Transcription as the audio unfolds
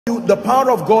The power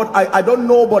of God, I don't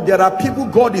know, but there are people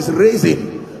God is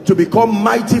raising to become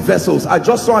mighty vessels. I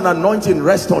just saw an anointing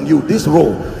rest on you, this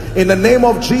role. In the name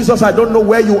of Jesus, I don't know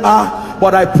where you are,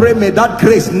 but I pray may that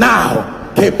grace now,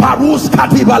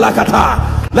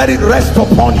 let it rest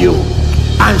upon you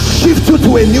and shift you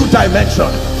to a new dimension.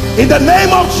 In the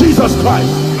name of Jesus Christ.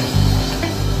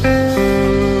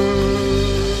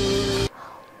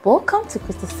 Welcome to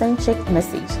Christocentric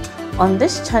Message. On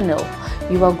this channel,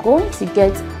 you are going to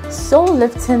get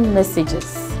soul-lifting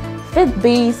messages,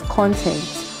 faith-based content,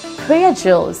 prayer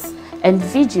drills, and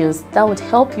videos that would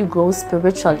help you grow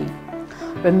spiritually.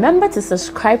 Remember to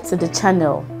subscribe to the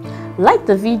channel, like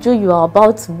the video you are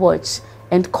about to watch,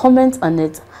 and comment on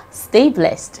it. Stay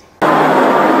blessed.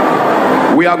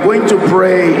 We are going to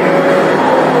pray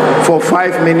for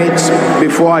 5 minutes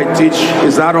before I teach.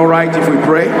 Is that all right if we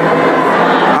pray?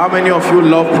 How many of you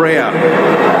love prayer?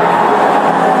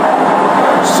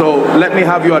 So let me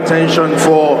have your attention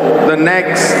for the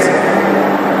next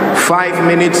 5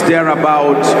 minutes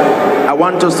thereabout. I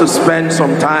want us to spend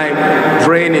some time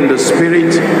praying in the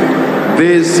Spirit.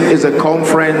 This is a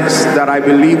conference that I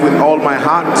believe with all my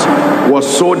heart was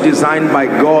so designed by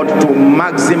God to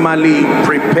maximally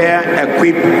prepare,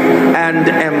 equip, and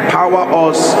empower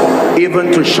us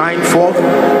even to shine forth.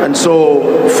 And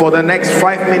so for the next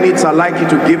 5 minutes, I'd like you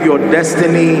to give your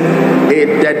destiny a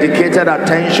dedicated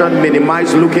attention,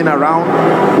 minimize looking around.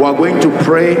 We're going to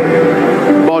pray,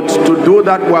 but to do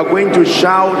that, we're going to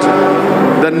shout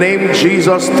the name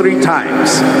Jesus 3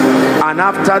 times. And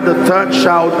after the third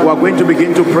shout, we're going to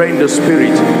begin to pray in the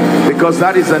Spirit, because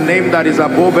that is a name that is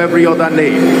above every other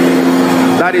name.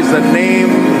 That is the name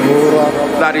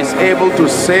that is able to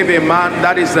save a man.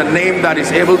 That is the name that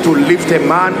is able to lift a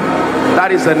man.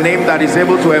 That is the name that is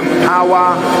able to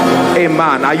empower a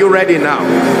man. Are you ready now?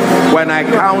 When I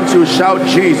count, you shout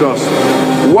Jesus.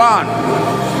 1.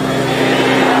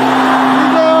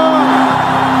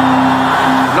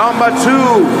 Number 2.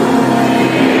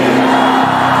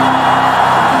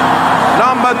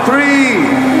 Number 3.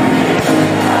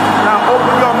 Now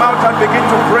open your mouth and begin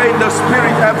to pray in the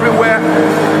Spirit everywhere.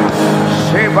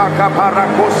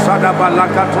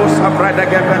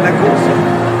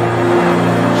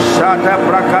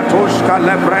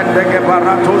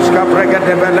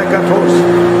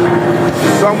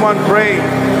 Someone pray.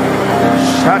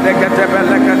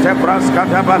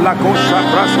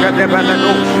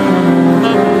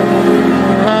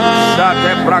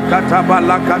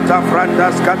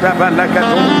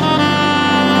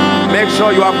 Make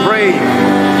sure you are praying.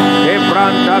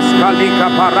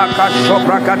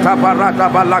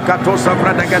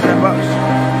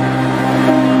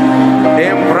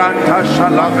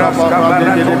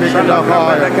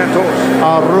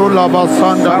 Arula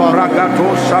basanda barakato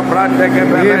sabrande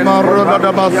geberemarula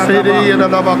da basiri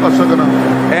da bakasagana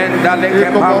endaleke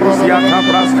parusia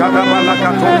tabraska da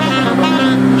balakato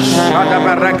shada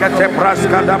berekete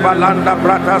braska da balanda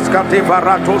brataska ti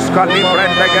baratos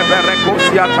kalibrende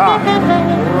geberekosiata.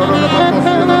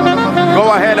 Go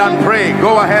ahead and pray,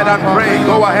 go ahead and pray,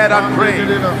 go ahead and pray.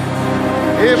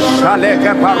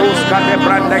 Shaleke paruska de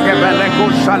brande gebeleko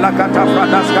shalakata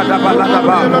pradaska da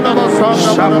baladaba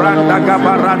shabranda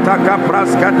gabarata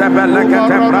kapraska de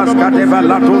belekete praska de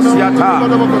balatusiata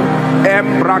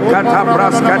embrakata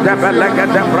praska de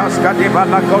belekete praska de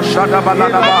balako shada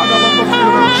baladaba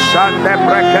shande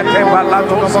brekete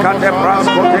balatuska de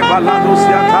prasko de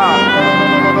balatusiata.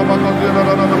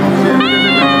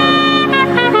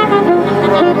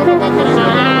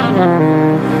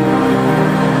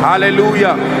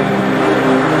 Hallelujah.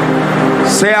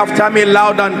 Say after me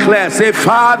loud and clear. Say,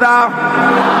 Father,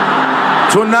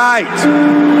 tonight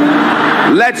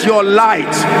let your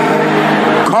light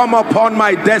come upon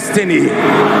my destiny.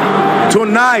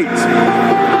 Tonight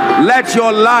let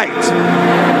your light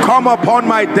come upon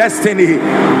my destiny.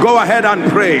 Go ahead and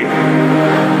pray.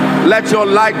 Let your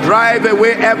light drive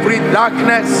away every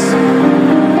darkness.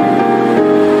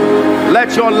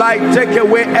 Let your light take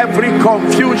away every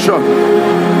confusion.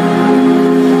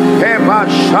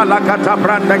 Shalakata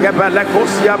branda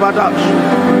gebelekos yabadash.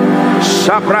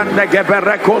 Shabranda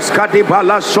geberekos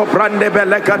kadibala sobrande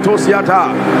belekatos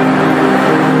yata.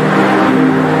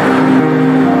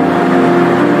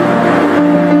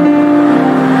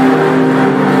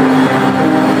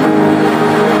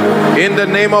 In the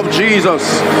name of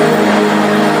Jesus.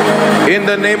 In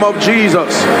the name of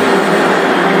Jesus.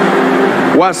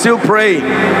 We're still praying.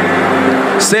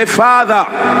 Say, Father,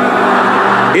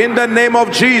 in the name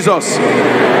of Jesus,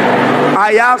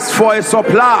 I ask for a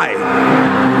supply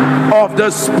of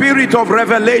the spirit of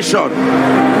revelation.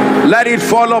 Let it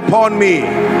fall upon me.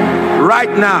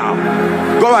 right now.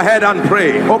 Go ahead and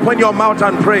pray. Open your mouth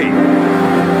and pray.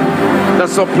 The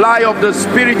supply of the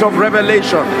spirit of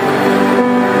revelation.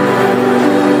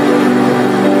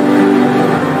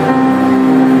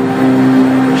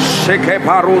 Sheke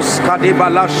parus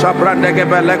kadibala shabrandege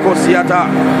beleko siata.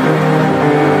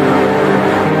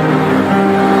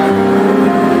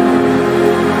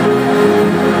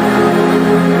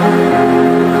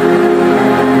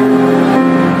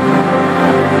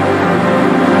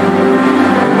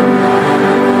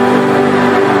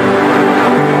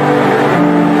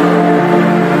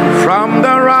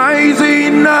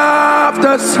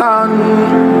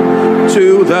 Sun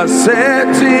to the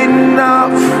setting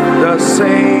of the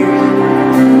same,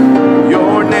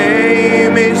 your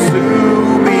name is to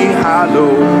be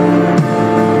hallowed,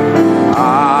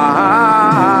 Adonai.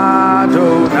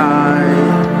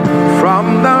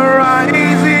 From the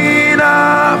rising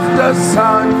of the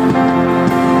sun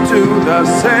to the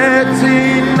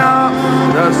setting of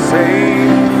the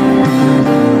same,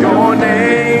 your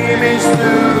name is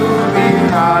to be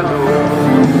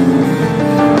hallowed,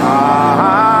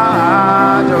 Adonai.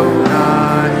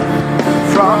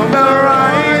 From the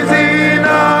rising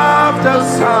of the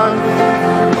sun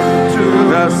to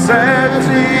the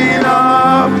setting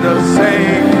of the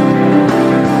same,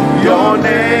 your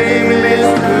name is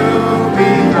to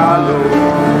be hallowed.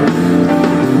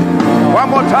 One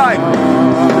more time.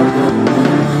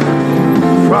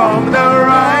 From the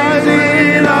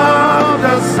rising of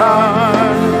the sun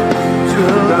to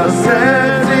the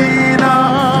setting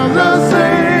of the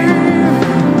same,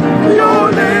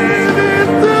 your name is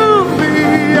to be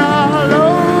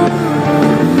hallowed,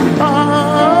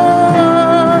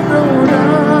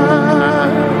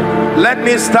 Adonai. Let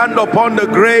me stand upon the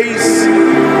grace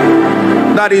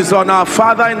that is on our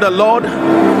Father in the Lord,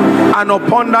 and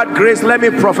upon that grace let me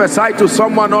prophesy to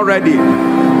someone already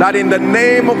that in the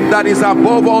name that is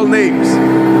above all names,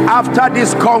 after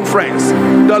this conference,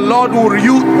 the Lord will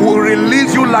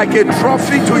release you like a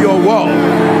trophy to your world.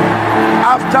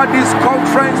 After this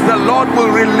conference, the Lord will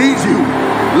release you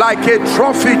like a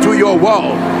trophy to your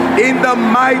world, in the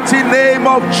mighty name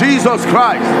of Jesus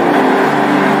Christ.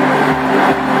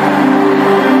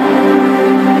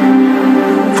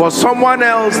 For someone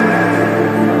else,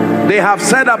 they have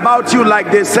said about you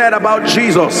like they said about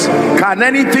Jesus, can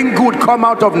anything good come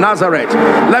out of Nazareth?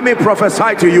 Let me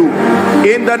prophesy to you,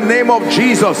 in the name of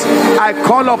Jesus, I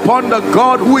call upon the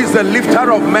God who is the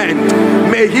lifter of men.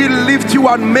 May he lift you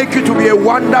and make you to be a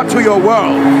wonder to your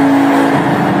world,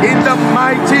 in the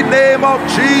mighty name of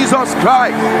Jesus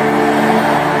Christ.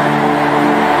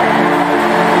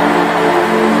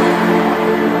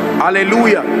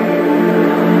 Hallelujah.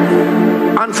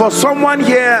 And for someone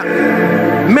here,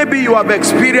 maybe you have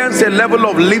experienced a level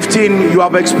of lifting, you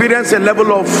have experienced a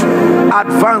level of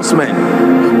advancement,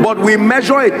 but we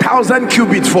measure 1,000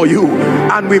 cubits for you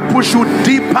and we push you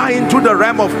deeper into the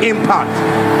realm of impact,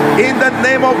 in the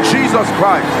name of Jesus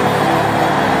Christ.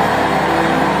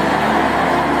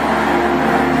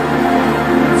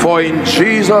 For in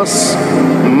Jesus'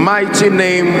 mighty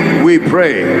name we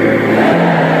pray.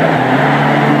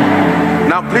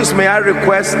 Now please, may I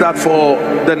request that for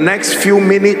the next few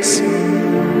minutes,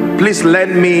 please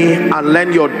lend me and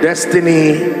lend your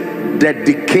destiny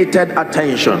dedicated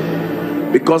attention,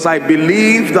 because I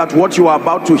believe that what you are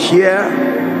about to hear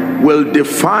will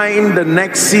define the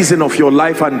next season of your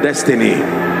life and destiny,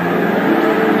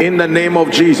 in the name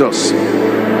of Jesus.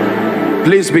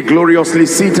 Please be gloriously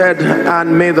seated,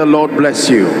 and may the Lord bless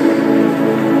you.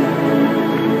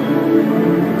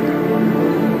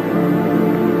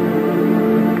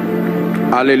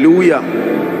 Hallelujah.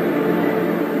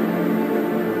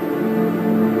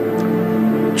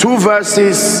 2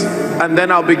 verses and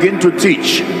then I'll begin to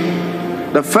teach.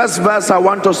 The first verse I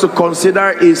want us to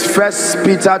consider is 1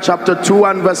 Peter chapter 2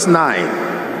 and verse 9.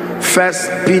 1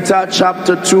 Peter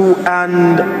chapter 2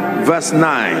 and verse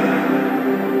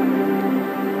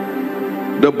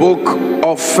 9. The book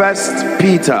of 1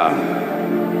 Peter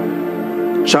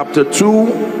chapter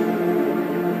 2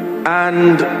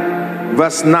 and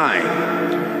verse 9.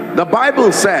 The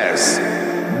Bible says,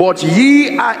 but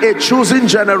ye are a chosen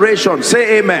generation.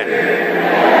 Say amen.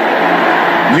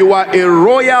 You are a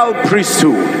royal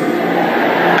priesthood,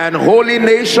 an holy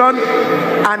nation,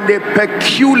 and a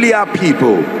peculiar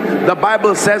people. The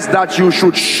Bible says that you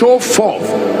should show forth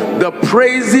the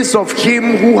praises of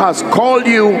him who has called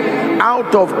you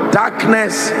out of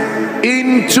darkness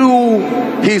into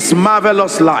his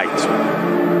marvelous light.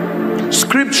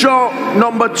 Scripture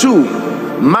number 2,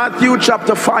 Matthew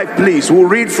chapter 5, please. We'll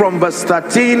read from verse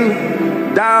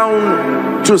 13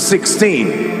 down to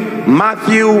 16.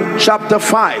 Matthew chapter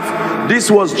 5. This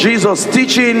was Jesus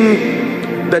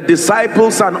teaching the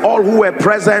disciples and all who were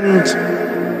present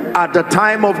at the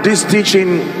time of this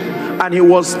teaching, and he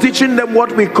was teaching them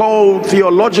what we call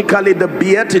theologically the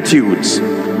Beatitudes.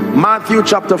 Matthew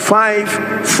chapter 5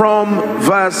 from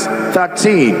verse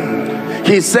 13.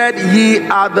 He said, "Ye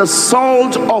are the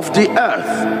salt of the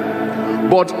earth,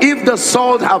 but if the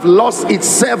salt have lost its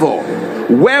savour,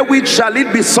 wherewith shall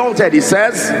it be salted?" He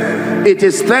says, "It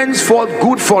is thenceforth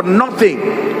good for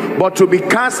nothing, but to be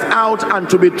cast out and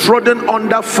to be trodden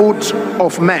under foot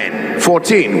of men."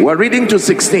 14. We're reading to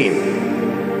 16.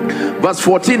 Verse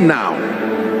 14 now.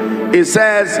 It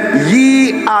says,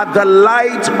 "Ye are the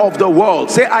light of the world."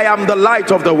 Say, "I am the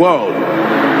light of the world."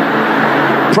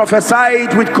 Prophesy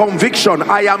it with conviction.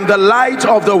 I am the light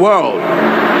of the world.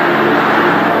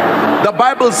 The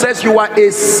Bible says you are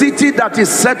a city that is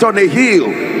set on a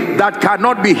hill that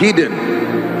cannot be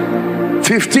hidden.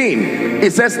 15.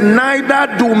 It says, "Neither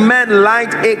do men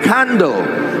light a candle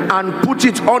and put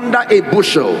it under a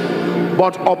bushel,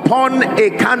 but upon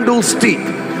a candlestick,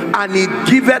 and it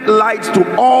giveth light to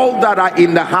all that are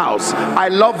in the house." I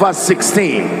love verse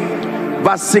 16.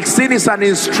 Verse 16 is an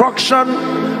instruction,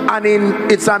 and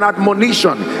it's an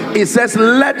admonition. It says,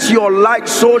 "Let your light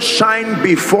so shine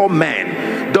before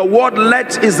men." The word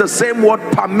 "let" is the same word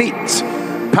 "permit."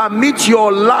 Permit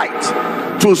your light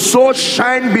to so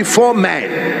shine before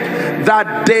men,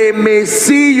 that they may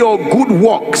see your good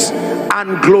works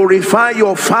and glorify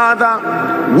your Father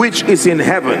which is in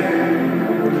heaven.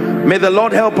 May the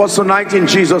Lord help us tonight in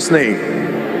Jesus' name.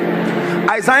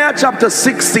 Isaiah chapter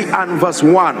 60 and verse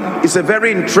 1 is a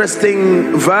very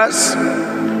interesting verse.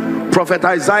 Prophet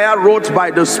Isaiah wrote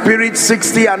by the Spirit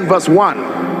 60 and verse 1.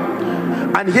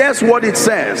 And here's what it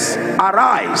says: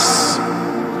 "Arise,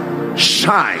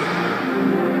 shine."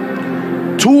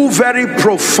 Two very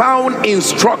profound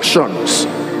instructions.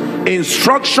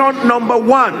 Instruction number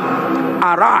 1,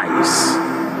 arise.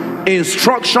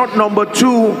 Instruction number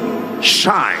 2,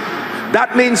 shine.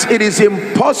 That means it is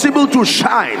impossible to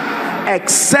shine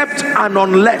except and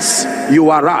unless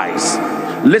you arise.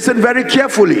 Listen very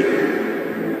carefully.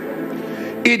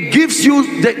 It gives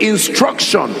you the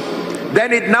instruction,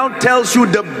 then it now tells you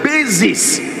the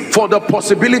basis for the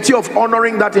possibility of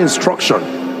honoring that instruction.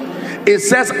 It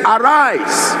says,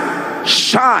 "Arise,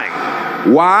 shine."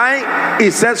 Why?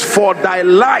 It says, "For thy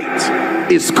light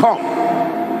is come,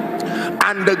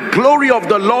 and the glory of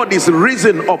the Lord is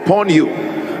risen upon you."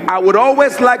 I would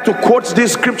always like to quote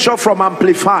this scripture from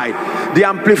Amplified. The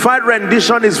Amplified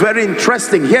rendition is very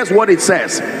interesting. Here's what it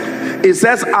says. It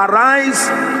says, "Arise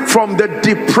from the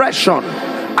depression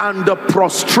and the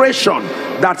prostration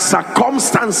that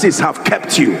circumstances have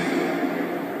kept you."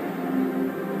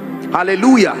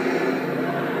 Hallelujah.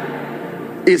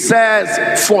 It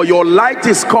says, "For your light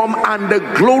is come, and the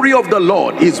glory of the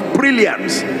Lord, his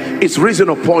brilliance, is risen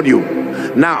upon you."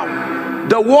 Now,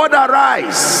 the word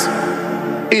 "arise"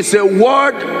 is a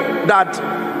word that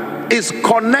is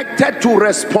connected to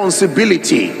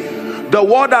responsibility. The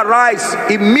word "arise"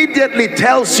 immediately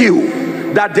tells you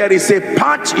that there is a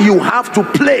part you have to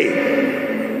play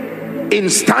in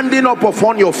standing up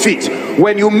upon your feet.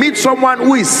 When you meet someone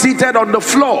who is seated on the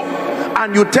floor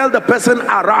and you tell the person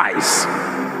 "arise,"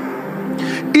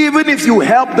 even if you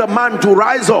help the man to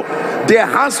rise up, there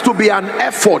has to be an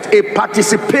effort, a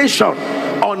participation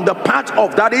on the part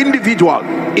of that individual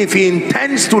if he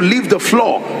intends to leave the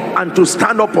floor and to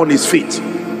stand up on his feet.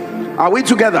 Are we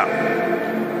together?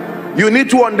 You need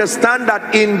to understand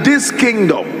that in this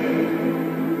kingdom,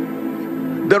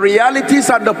 the realities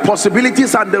and the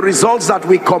possibilities and the results that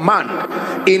we command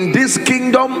in this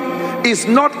kingdom is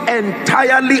not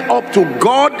entirely up to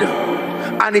God,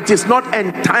 and it is not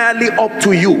entirely up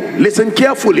to you. Listen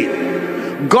carefully.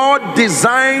 God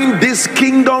designed this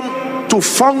kingdom to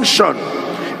function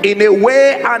in a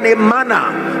way and a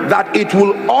manner that it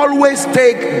will always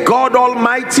take God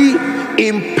Almighty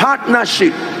in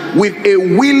partnership with a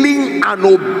willing and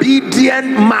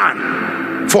obedient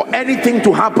man for anything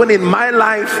to happen in my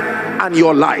life and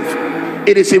your life.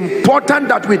 It is important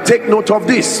that we take note of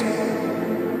this.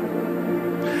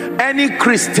 Any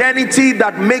Christianity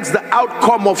that makes the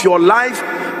outcome of your life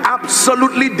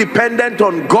absolutely dependent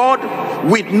on God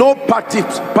with no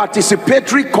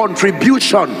participatory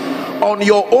contribution on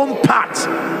your own part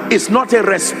is not a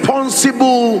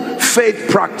responsible faith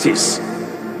practice.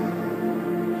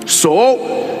 So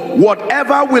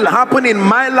whatever will happen in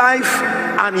my life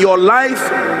and your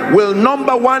life will,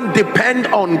 number one, depend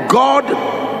on God,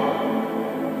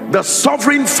 the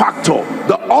sovereign factor,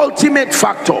 the ultimate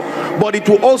factor, but it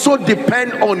will also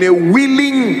depend on a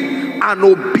willing and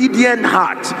obedient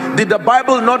heart. Did the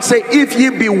Bible not say, if ye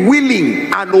be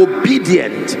willing and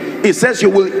obedient, it says you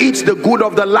will eat the good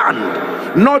of the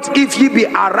land? Not if ye be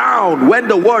around when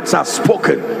the words are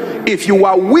spoken. If you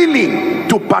are willing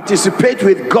to participate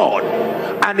with God,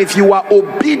 and if you are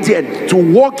obedient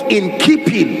to walk in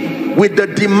keeping with the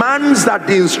demands that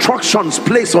the instructions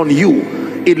place on you,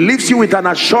 it leaves you with an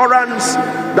assurance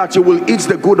that you will eat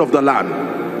the good of the land.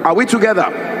 Are we together?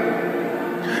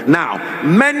 Now,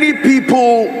 many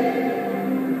people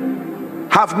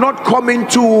have not come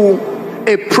into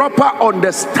a proper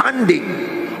understanding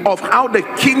of how the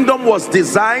kingdom was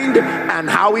designed and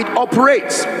how it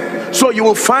operates. So you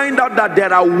will find out that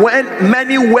there are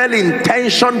many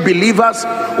well-intentioned believers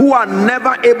who are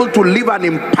never able to live an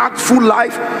impactful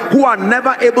life, who are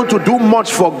never able to do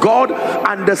much for God,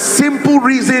 and the simple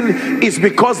reason is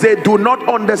because they do not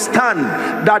understand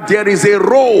that there is a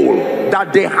role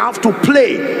that they have to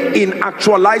play in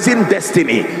actualizing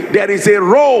destiny. There is a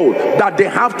role that they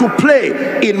have to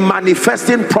play in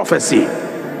manifesting prophecy.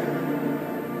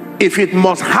 If it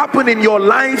must happen in your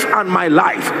life and my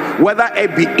life, whether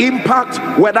it be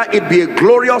impact, whether it be a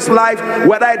glorious life,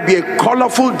 whether it be a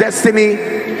colorful destiny,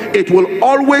 it will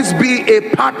always be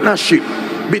a partnership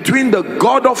between the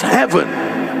God of heaven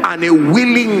and a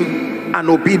willing and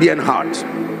obedient heart.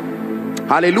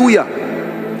 Hallelujah.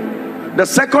 The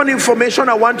second information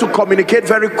I want to communicate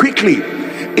very quickly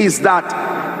is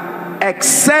that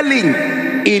excelling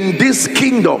in this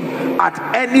kingdom at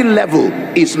any level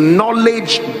is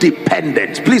knowledge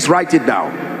dependent. Please write it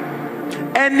down.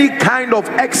 Any kind of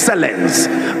excellence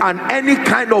and any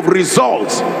kind of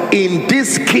results in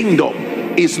this kingdom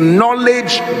is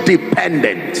knowledge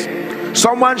dependent.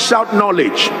 Someone shout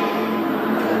knowledge.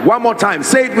 One more time,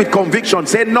 say it with conviction.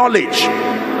 Say knowledge.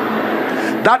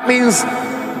 That means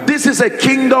this is a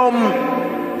kingdom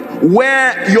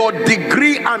where your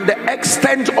degree and the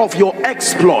extent of your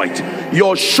exploit,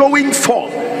 your showing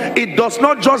forth, it does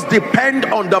not just depend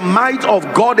on the might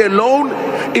of God alone.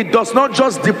 It does not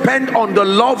just depend on the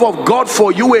love of God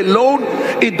for you alone.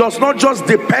 It does not just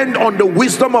depend on the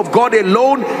wisdom of God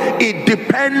alone. It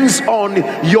depends on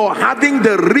your having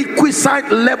the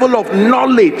requisite level of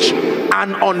knowledge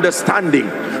and understanding.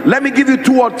 Let me give you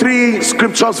 2 or 3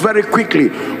 scriptures very quickly.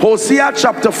 Hosea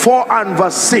chapter 4 and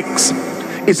verse 6.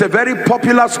 It's a very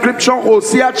popular scripture.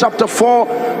 Hosea chapter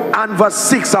 4 and verse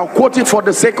 6. I'll quote it for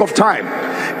the sake of time.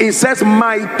 It says,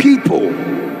 my people.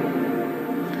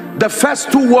 The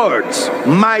first 2 words,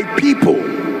 my people.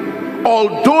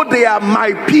 Although they are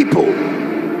my people,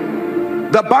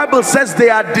 the Bible says they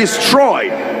are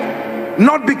destroyed.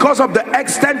 Not because of the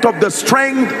extent of the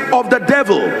strength of the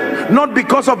devil, not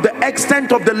because of the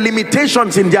extent of the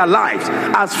limitations in their lives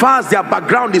as far as their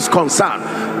background is concerned.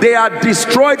 They are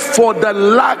destroyed for the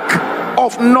lack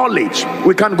of knowledge.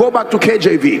 We can go back to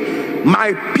KJV.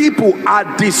 My people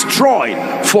are destroyed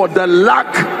for the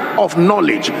lack of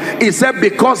knowledge. He said,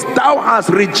 because thou hast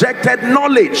rejected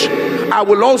knowledge, I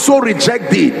will also reject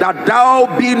thee, that thou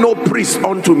be no priest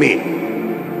unto me.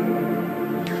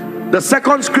 The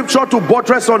second scripture to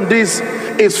buttress on this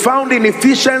is found in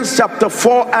Ephesians chapter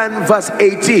 4 and verse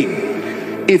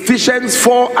 18. Ephesians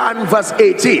 4 and verse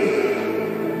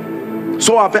 18.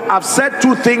 So I've said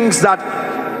 2 things, that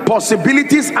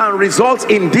possibilities and results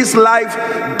in this life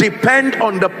depend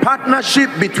on the partnership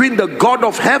between the God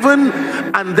of heaven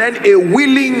and then a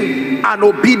willing and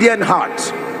obedient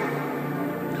heart.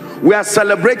 We are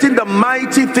celebrating the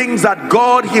mighty things that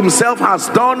God himself has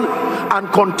done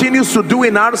and continues to do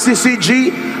in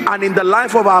RCCG and in the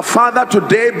life of our Father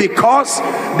today, because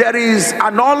there is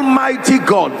an almighty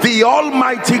God, the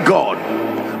almighty God,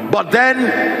 but then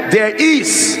there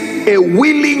is a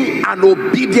willing and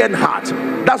obedient heart.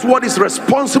 That's what is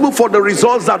responsible for the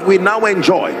results that we now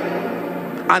enjoy.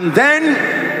 And then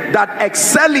that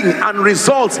excelling and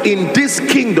results in this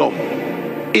kingdom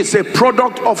is a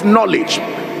product of knowledge.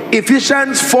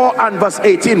 Ephesians 4 and verse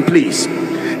 18, please.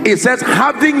 It says,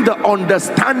 having the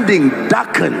understanding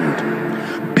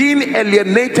darkened, being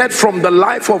alienated from the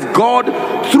life of God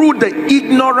through the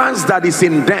ignorance that is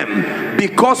in them,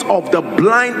 because of the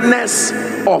blindness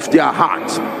of their heart.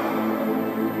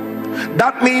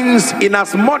 That means, in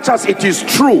as much as it is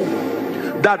true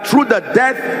that through the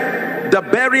death, the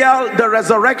burial, the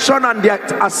resurrection, and the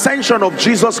ascension of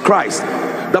Jesus Christ,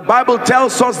 the Bible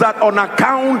tells us that on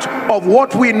account of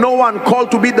what we know and call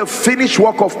to be the finished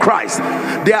work of Christ,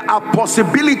 there are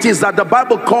possibilities that the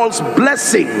Bible calls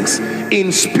blessings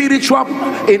in spiritual,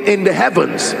 in the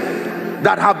heavens.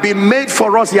 that have been made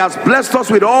for us. He has blessed us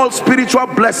with all spiritual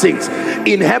blessings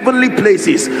in heavenly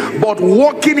places. But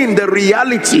walking in the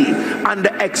reality and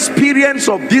the experience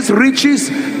of these riches,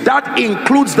 that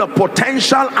includes the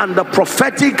potential and the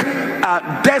prophetic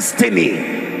destiny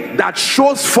that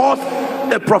shows forth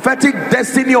a prophetic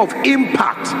destiny of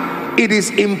impact. It is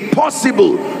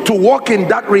impossible to walk in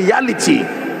that reality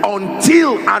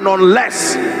until and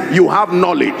unless you have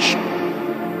knowledge.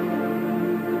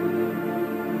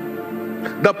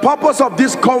 The purpose of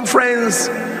this conference,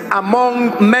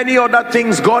 among many other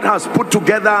things, God has put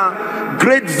together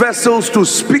great vessels to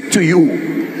speak to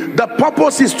you. The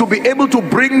purpose is to be able to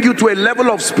bring you to a level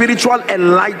of spiritual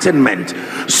enlightenment,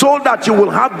 so that you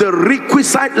will have the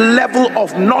requisite level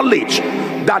of knowledge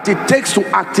that it takes to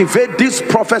activate this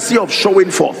prophecy of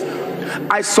showing forth.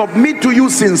 I submit to you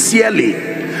sincerely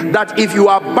that if you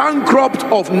are bankrupt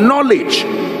of knowledge,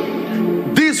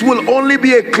 this will only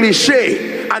be a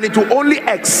cliche and it will only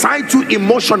excite you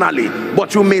emotionally,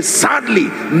 but you may sadly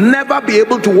never be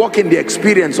able to walk in the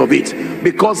experience of it,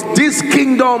 because this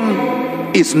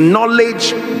kingdom is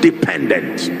knowledge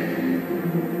dependent.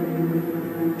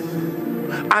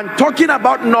 And talking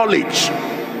about knowledge,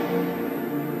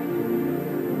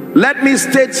 let me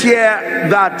state here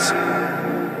that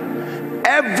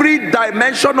every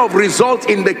dimension of result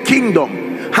in the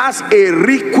kingdom has a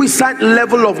requisite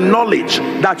level of knowledge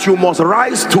that you must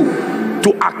rise to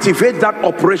activate that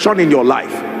operation in your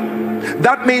life.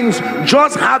 That means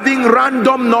just having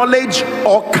random knowledge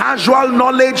or casual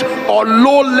knowledge or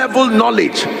low-level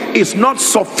knowledge is not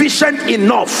sufficient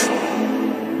enough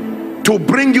to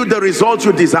bring you the results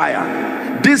you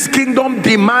desire. This kingdom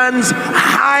demands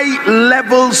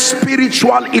high-level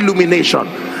spiritual illumination.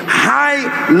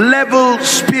 High-level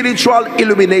spiritual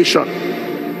illumination.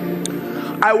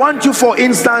 I want you, for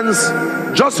instance,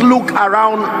 just look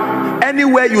around.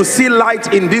 Anywhere you see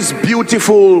light in this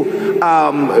beautiful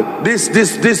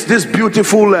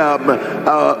beautiful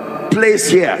place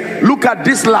here, look at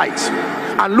this light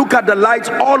and look at the light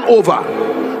all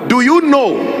over. Do you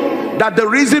know that the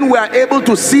reason we are able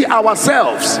to see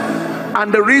ourselves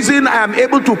and the reason I am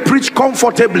able to preach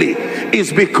comfortably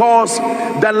is because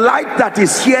the light that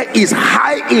is here is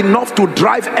high enough to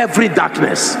drive every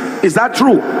darkness? Is that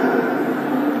true?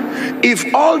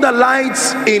 If all the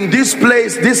lights in this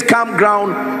place, this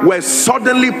campground, were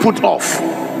suddenly put off,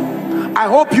 I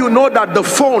hope you know that the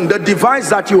phone, the device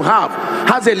that you have,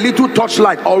 has a little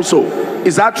torchlight also.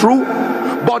 Is that true?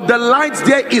 But the light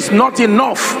there is not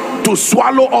enough to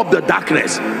swallow up the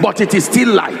darkness, but it is still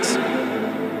light.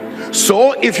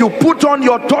 So if you put on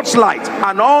your torchlight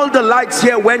and all the lights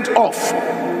here went off,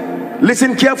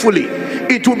 listen carefully,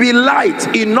 it will be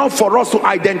light enough for us to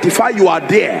identify you are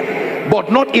there,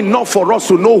 but not enough for us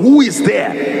to know who is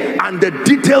there and the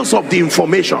details of the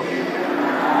information.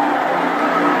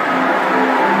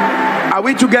 Are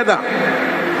we together?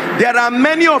 There are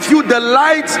many of you, the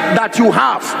light that you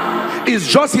have is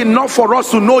just enough for us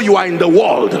to know you are in the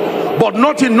world, but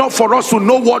not enough for us to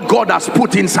know what God has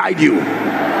put inside you,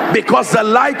 because the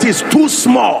light is too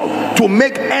small to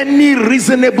make any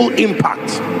reasonable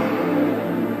impact.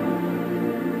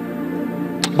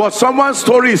 But someone's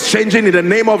story is changing in the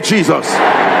name of Jesus.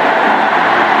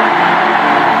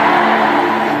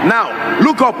 Now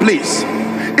look up, please.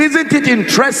 Isn't it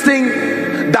interesting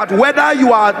that whether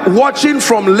you are watching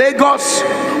from Lagos,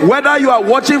 whether you are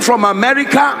watching from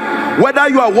America, whether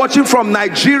you are watching from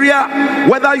Nigeria,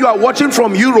 whether you are watching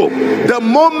from Europe, the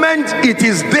moment it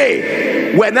is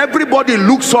day, when everybody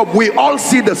looks up, we all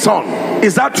see the sun?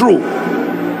 Is that true?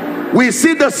 We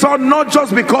see the sun not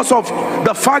just because of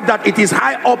the fact that it is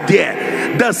high up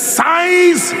there. The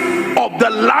size of the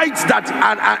lights that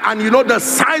and you know, the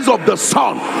size of the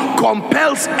sun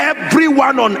compels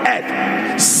everyone on earth,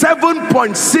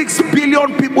 7.6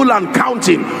 billion people and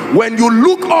counting. When you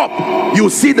look up, you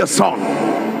see the sun.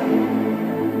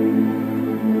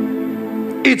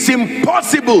 It's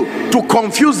impossible to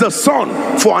confuse the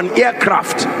sun for an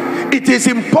aircraft. It is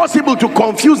impossible to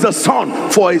confuse the sun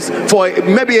for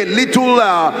maybe a little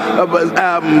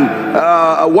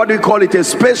what do you call it, a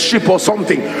spaceship or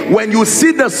something. When you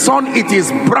see the sun, it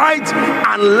is bright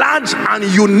and large and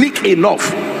unique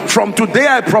enough. From today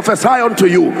I prophesy unto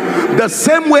you, the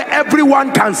same way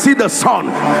everyone can see the sun,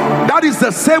 that is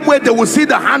the same way they will see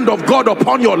the hand of God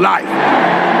upon your life.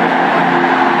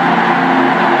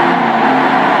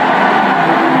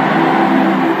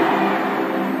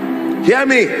 Hear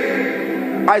me.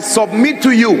 I submit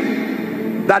to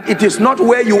you that it is not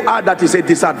where you are that is a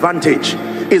disadvantage.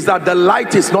 It's that the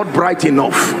light is not bright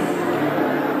enough.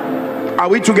 Are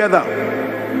we together?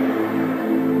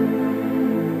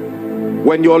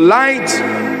 When your light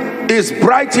is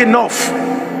bright enough,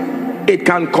 it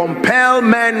can compel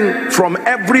men from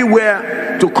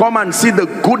everywhere to come and see the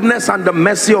goodness and the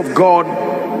mercy of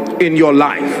God in your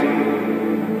life.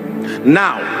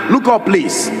 Now, look up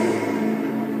please.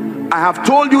 I have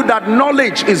told you that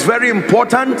knowledge is very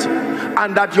important,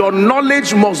 and that your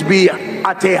knowledge must be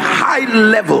at a high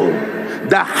level.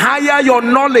 The higher your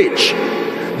knowledge,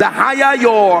 the higher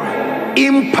your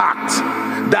impact,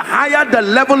 the higher the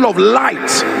level of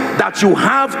light that you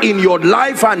have in your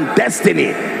life and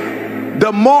destiny,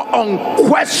 the more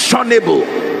unquestionable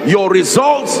your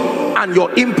results and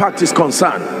your impact is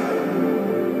concerned.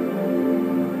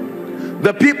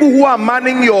 The people who are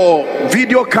manning your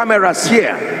video cameras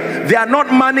here, they are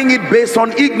not manning it based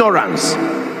on ignorance.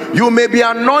 You may be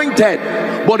anointed,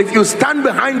 but if you stand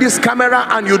behind this camera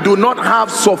and you do not have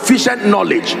sufficient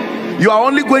knowledge, you are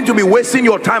only going to be wasting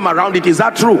your time around it. Is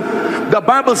that true? The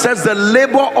Bible says the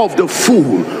labor of the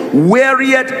fool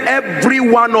wearieth every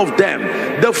one of them.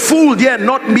 The fool here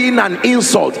not mean an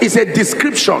insult, it's a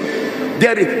description.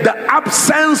 The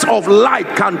absence of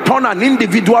light can turn an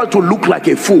individual to look like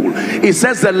a fool. It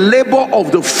says the labor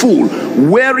of the fool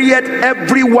wearieth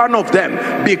every one of them,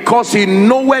 because he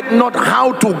knoweth not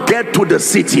how to get to the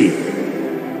city.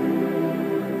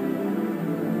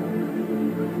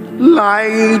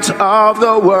 Light of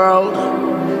the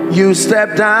world, you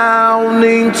step down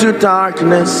into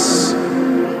darkness.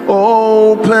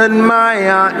 Open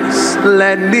my eyes,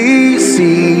 let me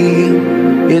see.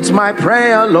 It's my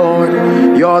prayer, Lord,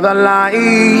 you're the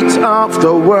light of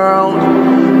the world.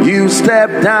 You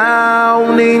step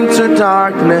down into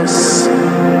darkness.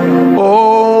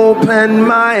 Open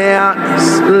my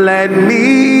eyes, let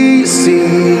me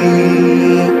see.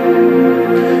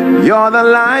 You're the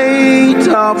light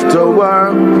of the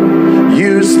world.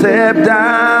 You step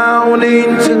down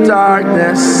into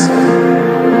darkness.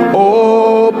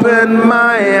 Open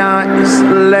my eyes,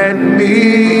 let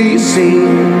me see.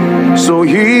 So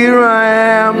here I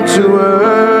am to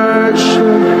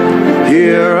worship,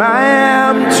 here I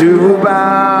am to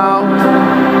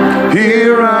bow,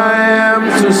 here I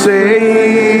am to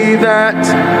say that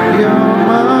you're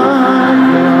my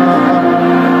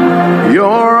God.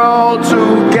 You're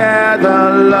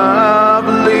altogether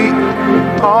lovely,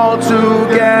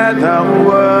 altogether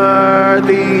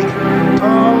worthy,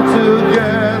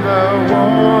 altogether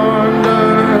wonderful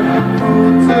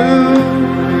to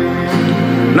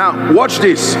me. Now watch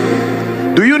this.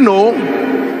 Do you know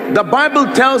the Bible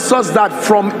tells us that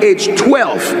from age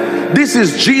 12, this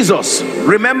is Jesus.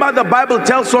 Remember, the Bible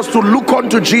tells us to look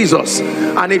unto Jesus,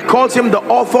 and it calls him the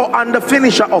author and the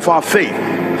finisher of our faith.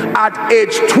 At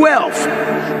age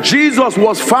 12, Jesus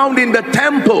was found in the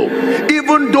temple.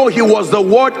 Even though he was the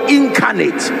Word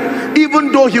incarnate,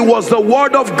 even though he was the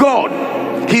Word of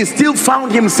God, he still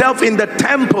found himself in the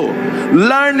temple,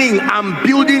 learning and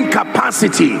building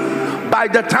capacity. By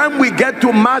the time we get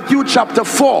to Matthew chapter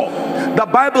 4, the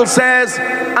Bible says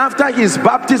after his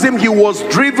baptism he was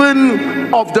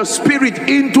driven of the Spirit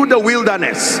into the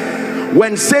wilderness.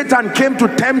 When Satan came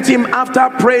to tempt him after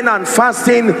praying and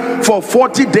fasting for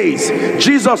 40 days,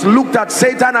 Jesus looked at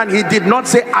Satan and he did not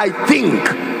say, I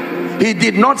think. He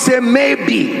did not say,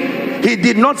 maybe. He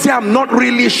did not say, I'm not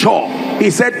really sure.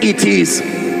 He said, it is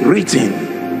written.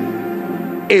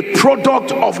 A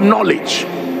product of knowledge.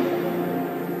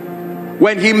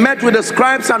 When he met with the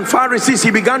scribes and Pharisees, he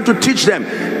began to teach them,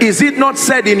 is it not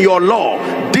said in your law,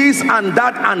 this and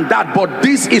that, but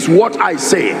this is what I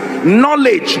say.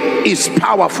 Knowledge is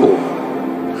powerful.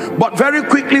 But very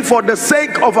quickly, for the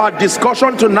sake of our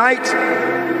discussion tonight,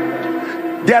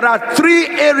 there are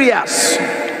 3 areas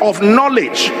of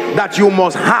knowledge that you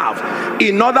must have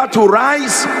in order to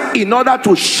rise, in order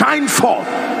to shine forth.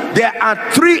 There are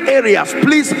 3 areas.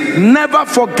 Please never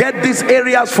forget these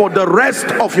areas for the rest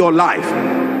of your life.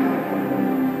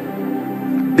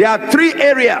 There are 3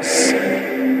 areas.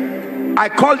 I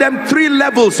call them 3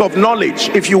 levels of knowledge,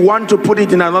 if you want to put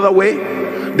it in another way.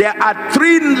 There are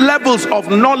 3 levels of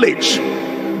knowledge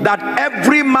that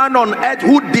every man on earth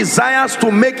who desires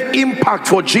to make impact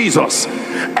for Jesus,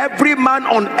 every man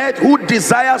on earth who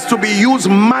desires to be used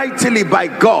mightily by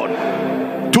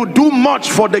God to do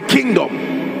much for the kingdom.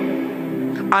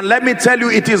 And let me tell you,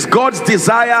 it is God's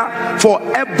desire for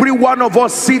every one of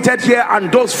us seated here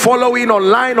and those following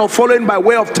online or following by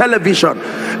way of television.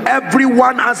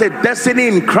 Everyone has a destiny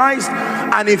in Christ,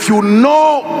 and if you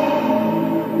know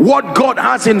what God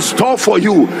has in store for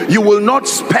you, you will not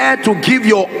spare to give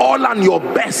your all and your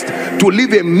best to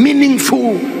live a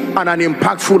meaningful and an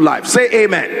impactful life. Say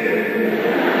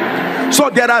amen. So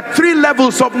there are 3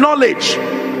 levels of knowledge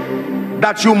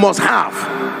that you must have.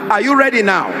 Are you ready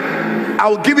now?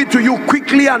 I'll give it to you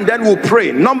quickly and then we'll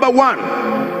pray. Number one,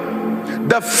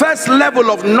 the first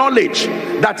level of knowledge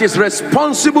that is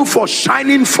responsible for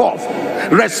shining forth,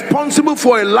 responsible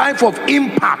for a life of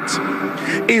impact,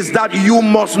 is that you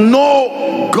must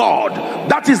know God.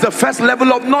 That is the first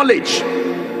level of knowledge.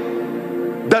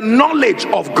 The knowledge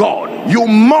of God. You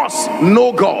must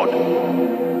know God.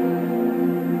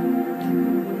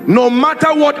 No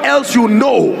matter what else you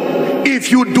know,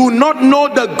 if you do not know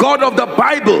the God of the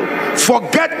Bible,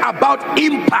 forget about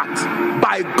impact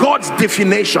by God's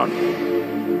definition.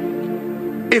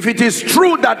 If it is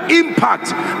true that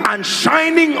impact and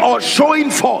shining or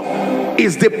showing forth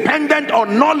is dependent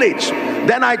on knowledge,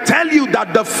 then I tell you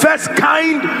that the first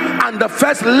kind and the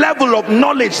first level of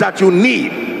knowledge that you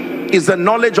need is the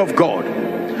knowledge of God.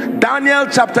 Daniel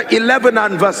chapter 11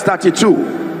 and verse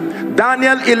 32.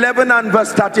 Daniel 11 and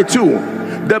verse 32.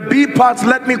 The B parts,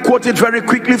 let me quote it very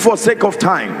quickly for sake of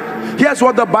time. Here's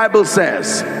what the Bible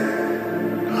says.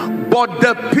 But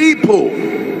the people,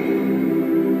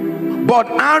 but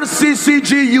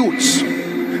RCCG youths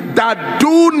that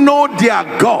do know their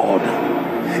God,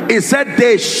 it said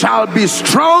they shall be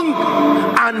strong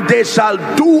and they shall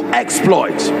do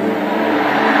exploits.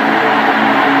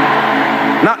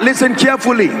 Now listen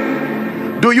carefully.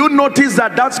 Do you notice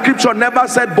that that scripture never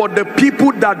said but the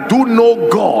people that do know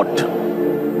God?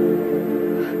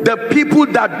 The people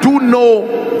that do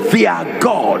know their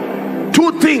God.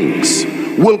 Two things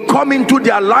will come into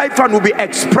their life and will be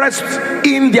expressed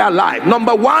in their life.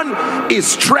 Number one is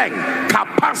strength,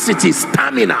 capacity,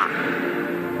 stamina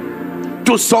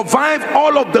to survive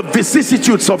all of the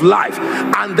vicissitudes of life.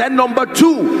 And then number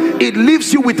two, it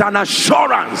leaves you with an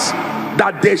assurance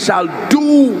that they shall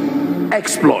do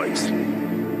exploits.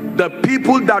 The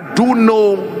people that do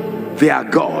know their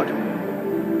God.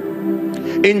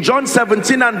 In John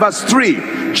 17 and verse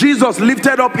 3, Jesus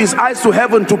lifted up his eyes to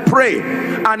heaven to pray,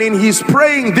 and in his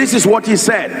praying, this is what he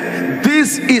said: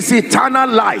 this is eternal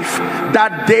life,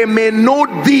 that they may know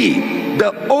thee,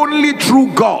 the only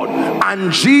true God,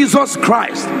 and Jesus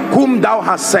Christ, whom thou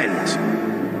hast sent.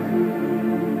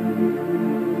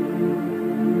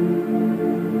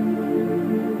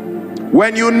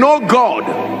 When you know God,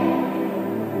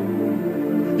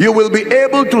 you will be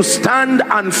able to stand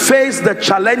and face the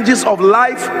challenges of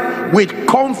life with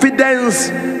confidence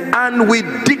and with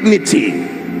dignity.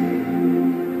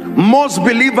 Most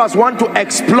believers want to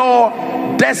explore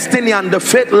destiny and the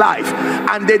faith life,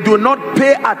 and they do not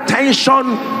pay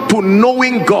attention to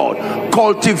knowing God,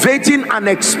 cultivating an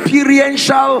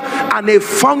experiential and a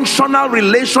functional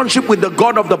relationship with the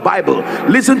God of the Bible.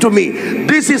 Listen to me,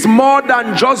 this is more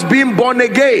than just being born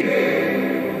again.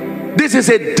 This is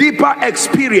a deeper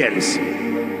experience.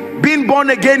 Being born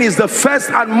again is the first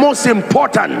and most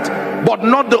important, but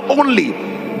not the only.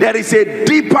 There is a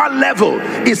deeper level.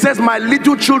 It says, my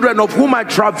little children, of whom I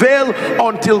travail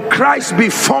until Christ be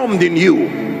formed in you.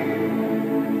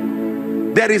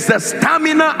 There is the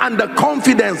stamina and the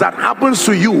confidence that happens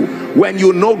to you when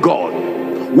you know God.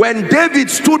 When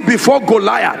David stood before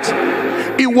Goliath,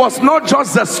 it was not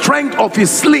just the strength of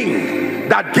his sling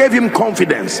that gave him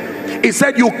confidence. He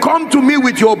said, you come to me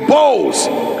with your bows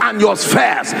and your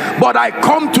spears, but I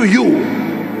come to you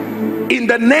in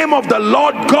the name of the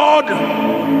Lord God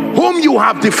whom you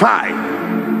have defied.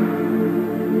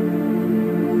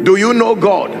 Do you know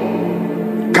God?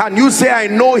 Can you say, I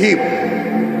know him?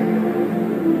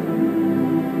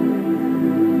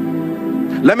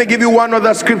 Let me give you one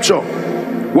other scripture.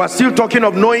 We're still talking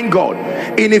of knowing God.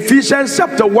 In Ephesians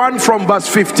chapter 1 from verse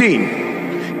 15.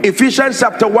 Ephesians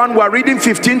chapter 1, we're reading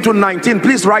 15 to 19.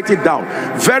 Please write it down.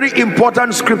 Very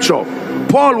important scripture.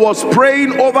 Paul was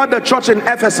praying over the church in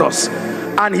Ephesus,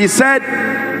 and he said,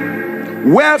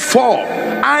 wherefore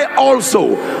I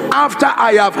also, after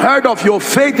I have heard of your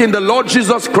faith in the Lord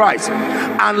Jesus Christ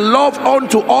and love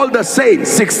unto all the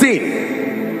saints. 16.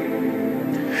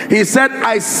 He said,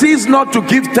 I cease not to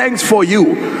give thanks for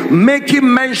you,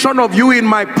 making mention of you in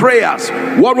my prayers.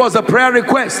 What was the prayer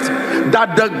request?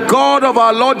 That the God of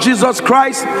our Lord Jesus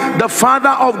Christ, the Father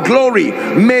of glory,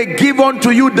 may give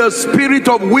unto you the spirit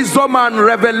of wisdom and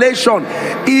revelation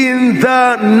in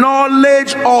the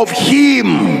knowledge of him.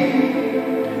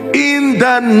 In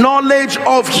the knowledge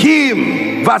of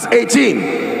him. Verse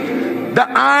 18. The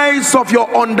eyes of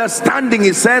your understanding,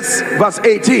 it says, verse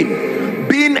 18,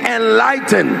 being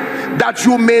enlightened, that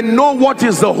you may know what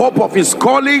is the hope of his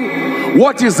calling,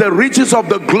 what is the riches of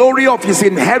the glory of his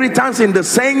inheritance in the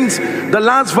saints. The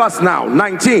last verse now,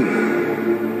 19.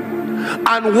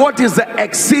 And what is the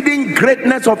exceeding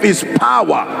greatness of his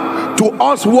power to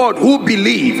us who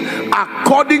believe,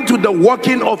 according to the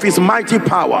working of his mighty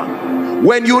power.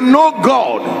 When you know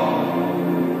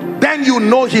God, then you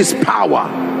know his power,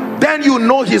 then you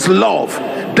know his love,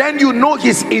 then you know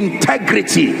his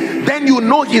integrity, then you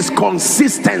know his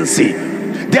consistency.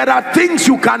 There are things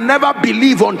you can never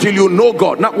believe until you know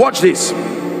God. Now watch this.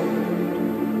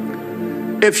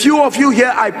 A few of you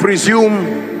here, I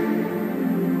presume,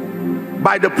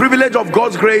 by the privilege of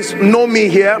God's grace, know me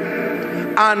here.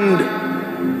 And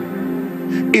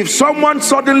if someone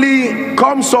suddenly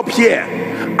comes up here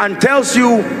and tells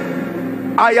you,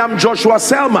 I am Joshua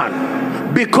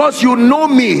Selman, because you know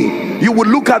me, you will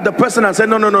look at the person and say,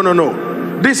 no,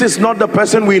 this is not the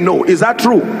person we know. Is that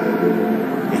true?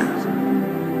 Yes.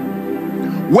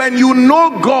 When you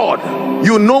know God,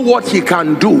 you know what he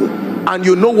can do and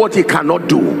you know what he cannot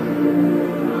do.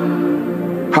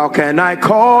 How can I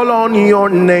call on your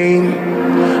name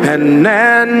and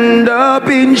end up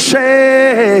in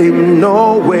shame?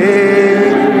 No way.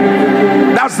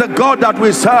 That's the God that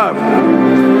we serve.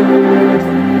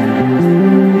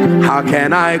 How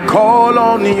can I call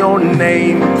on your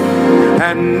name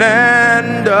and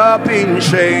end up in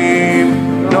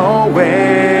shame? No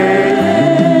way.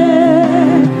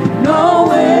 No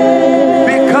way.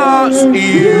 Because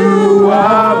you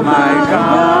are my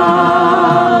God.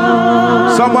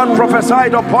 Someone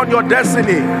prophesied upon your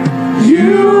destiny.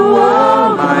 You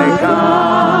are my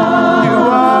God. You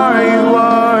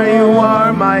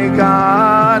are my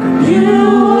God. You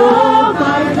are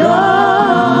my God.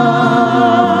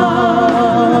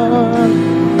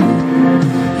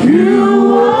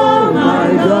 You are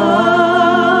my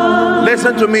God.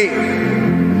 Listen to me.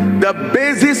 The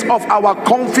basis of our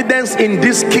confidence in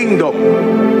this kingdom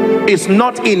is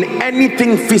not in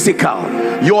anything physical.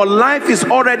 Your life is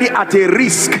already at a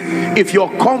risk if your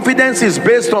confidence is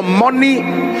based on money,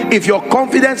 if your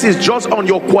confidence is just on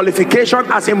your qualification,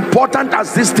 as important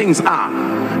as these things are.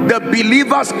 The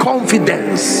believer's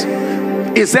confidence,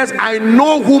 it says, I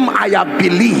know whom I have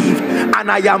believed and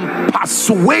I am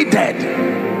persuaded.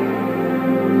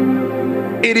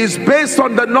 It is based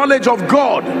on the knowledge of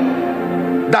God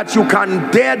that you can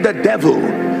dare the devil,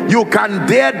 you can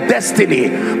dare destiny.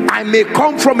 I may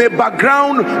come from a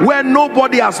background where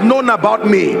nobody has known about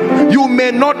me. You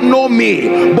may not know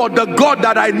me, but the God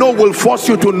that I know will force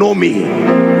you to know me.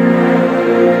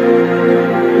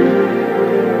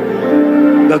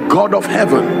 The God of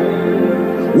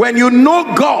heaven. When you know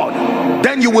God,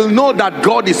 then you will know that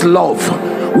God is love.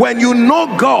 When you know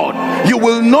God, you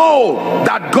will know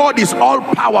that God is all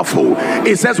powerful.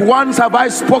 It says, once have I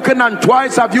spoken and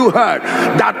twice have you heard,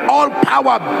 that all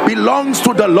power belongs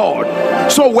to the Lord.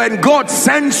 So when God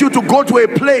sends you to go to a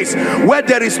place where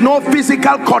there is no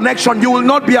physical connection, you will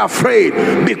not be afraid,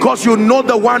 because you know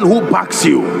the one who backs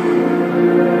you.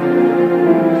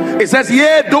 It says,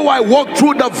 yea, though I walk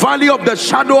through the valley of the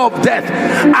shadow of death,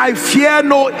 I fear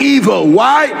no evil.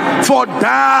 Why? For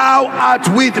thou art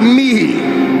with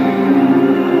me.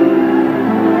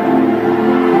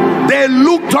 They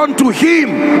looked unto him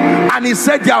and he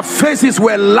said their faces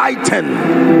were lightened.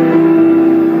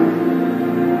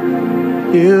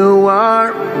 You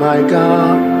are my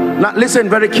God. Now listen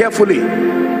very carefully.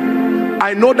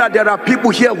 I know that there are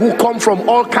people here who come from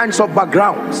all kinds of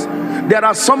backgrounds. There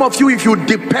are some of you, if you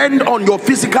depend on your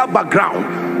physical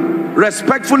background,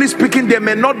 respectfully speaking, there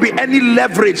may not be any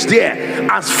leverage there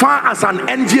as far as an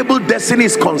enviable destiny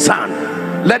is concerned.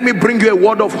 Let me bring you a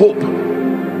word of hope.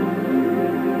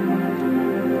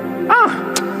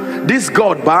 This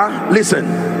God, listen.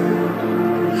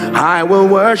 I will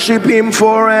worship him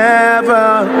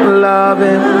forever, love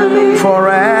him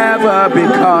forever,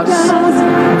 because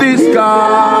this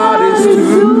God is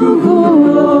too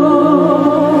good.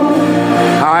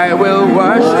 I will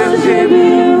worship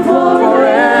him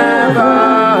forever,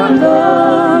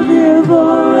 love him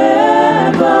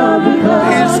forever,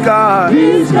 because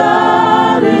his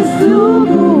God is too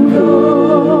good.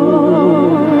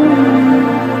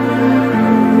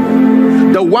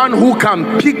 The one who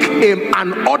can pick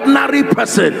an ordinary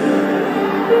person,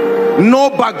 no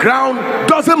background,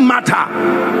 doesn't matter.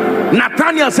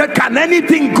 Nathaniel said, can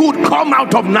anything good come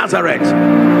out of Nazareth?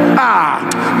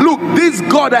 Look, this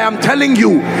God, I am telling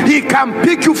you, he can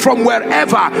pick you from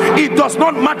wherever. It does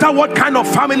not matter what kind of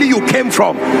family you came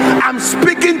from. I'm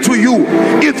speaking to you.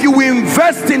 If you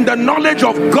invest in the knowledge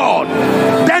of God,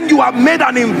 then you have made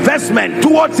an investment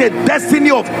towards a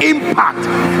destiny of impact,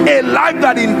 a life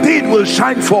that indeed will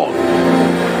shine forth.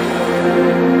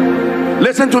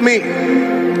 Listen to me.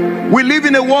 We live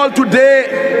in a world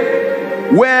today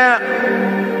where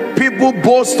people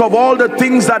boast of all the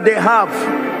things that they have,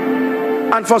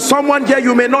 and for someone here,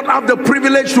 you may not have the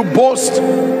privilege to boast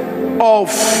of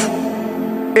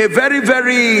a very,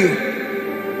 very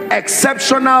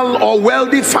exceptional or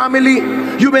wealthy family.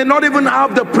 You may not even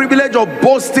have the privilege of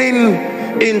boasting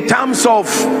in terms of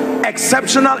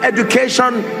exceptional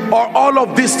education or all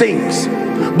of these things.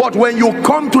 But when you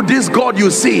come to this God, you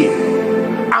see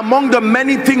among the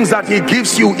many things that he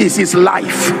gives you is his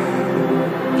life.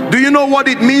 Do you know what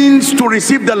it means to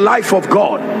receive the life of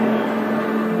God?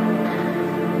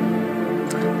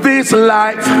 This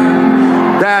life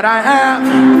that I have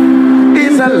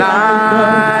is a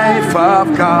life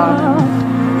of God.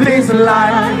 This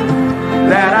life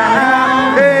that I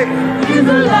have, hey, is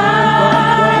a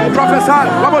life. Prophesy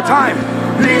one more time.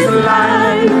 This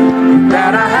life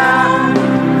that I have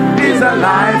is a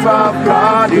life of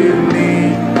God in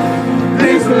me.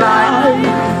 This life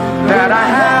that I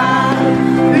have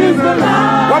is a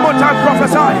life. One more time,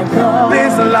 prophesy.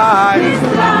 This life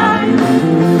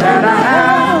that I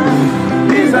have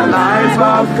is a life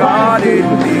of God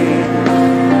in me.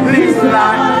 This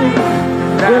life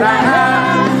that I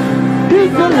have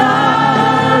is a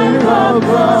life of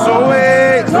God. So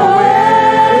wait, so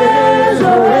wait,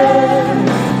 so wait,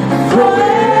 so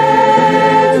wait,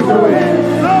 so wait,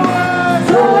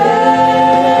 so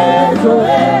wait, so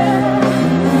wait,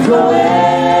 so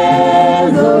wait,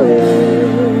 so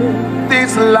wait.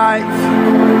 This life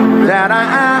that I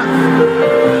have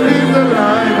is the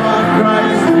life of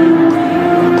Christ.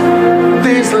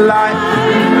 This life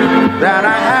that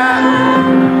I have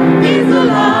is the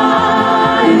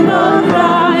life of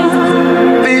Christ.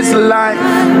 This life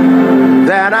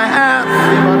that I have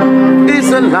is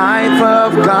the life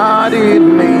of God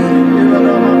in me.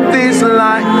 This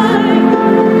life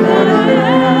that I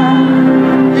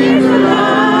have is the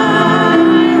life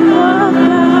of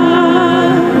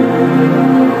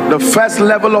God. The first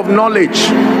level of knowledge,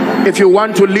 if you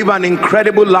want to live an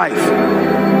incredible life,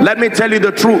 let me tell you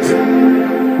the truth.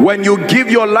 When you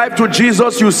give your life to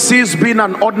Jesus, you cease being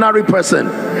an ordinary person.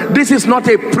 This is not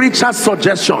a preacher's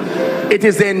suggestion. It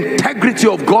is the integrity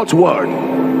of God's word.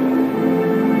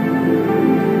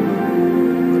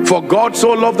 For God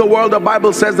so loved the world, the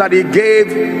Bible says that he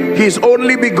gave his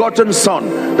only begotten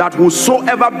son, that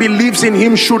whosoever believes in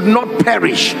him should not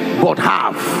perish but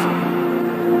have.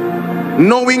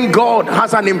 Knowing God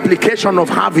has an implication of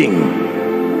having.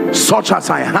 Such as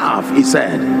I have, he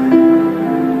said.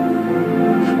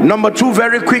 Number two,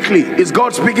 very quickly, is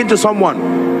God speaking to someone?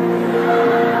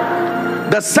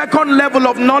 The second level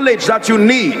of knowledge that you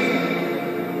need,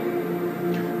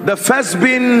 the first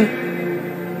being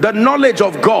the knowledge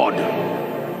of God,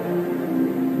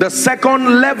 the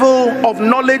second level of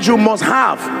knowledge you must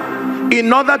have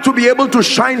in order to be able to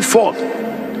shine forth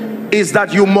is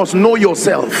that you must know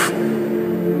yourself.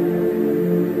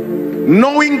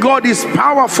 Knowing God is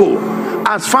powerful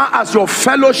as far as your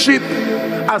fellowship,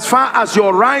 as far as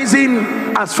your rising,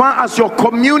 as far as your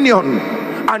communion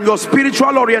and your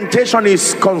spiritual orientation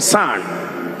is concerned.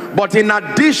 But in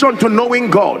addition to knowing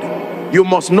God, you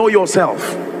must know yourself.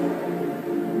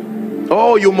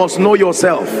 Oh, you must know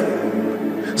yourself.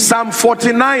 Psalm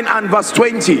 49 and verse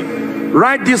 20.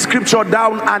 Write this scripture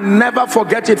down and never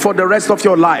forget it for the rest of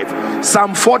your life.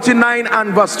 Psalm 49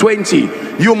 and verse 20.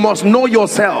 You must know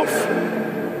yourself.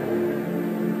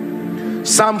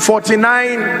 Psalm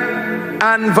 49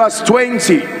 and verse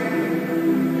 20.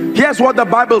 Here's what the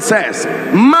Bible says.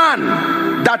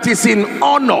 Man that is in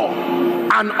honor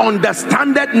and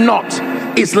understandeth not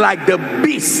is like the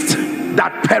beast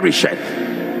that perisheth.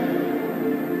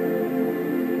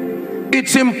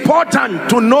 It's important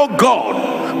to know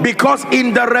God, because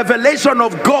in the revelation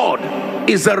of God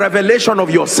is the revelation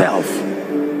of yourself.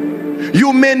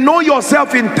 You may know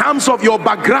yourself in terms of your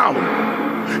background.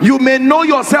 You may know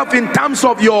yourself in terms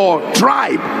of your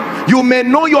tribe. You may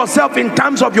know yourself in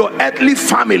terms of your earthly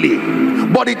family.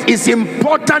 But it is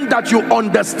important that you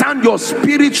understand your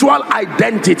spiritual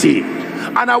identity.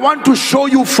 And I want to show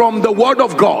you from the word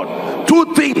of God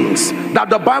two things that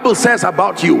the Bible says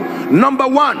about you. Number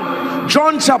one,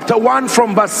 John chapter 1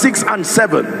 from verse 6 and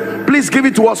 7. Please give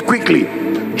it to us quickly.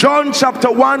 John chapter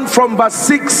 1 from verse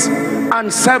 6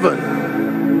 and 7.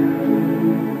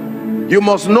 You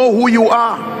must know who you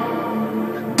are.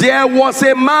 There was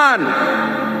a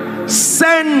man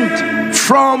sent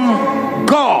from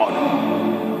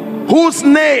God whose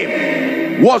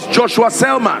name was Joshua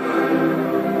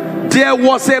Selman. There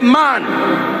was a man.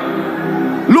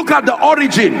 Look at the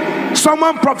origin.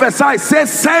 Someone prophesied, say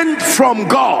sent from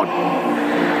God.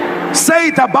 Say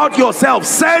it about yourself,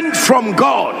 sent from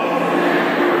God.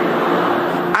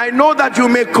 I know that you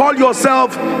may call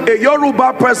yourself a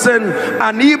Yoruba person,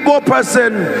 an Igbo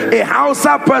person, a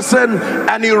Hausa person,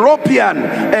 an European,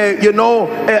 an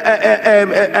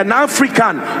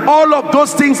African. All of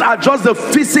those things are just the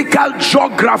physical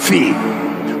geography.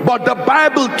 but the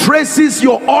Bible traces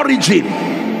your origin.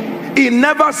 It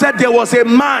never said there was a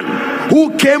man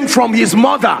who came from his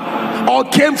mother or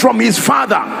came from his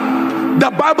father.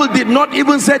 The Bible did not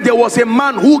even say there was a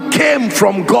man who came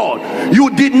from God. You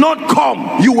did not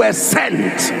come, you were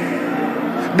sent.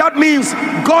 That means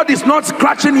God is not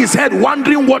scratching his head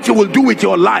wondering what you will do with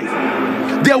your life.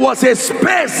 There was a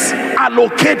space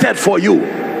allocated for you,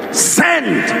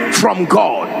 sent from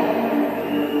God.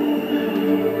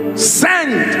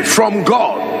 Sent from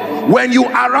God. When you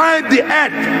arrived the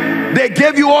earth, they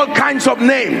gave you all kinds of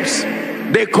names.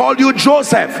 They called you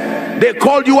Joseph, they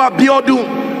called you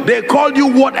Abiodun, they called you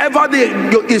whatever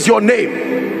is your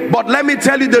name. But let me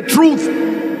tell you the truth,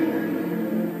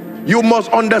 you must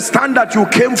understand that you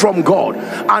came from God.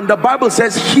 And the Bible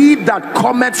says, he that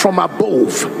cometh from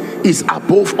above is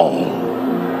above all.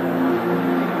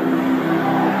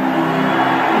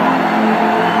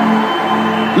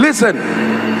 Listen,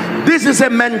 this is a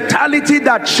mentality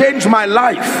that changed my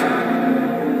life.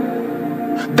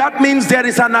 That means there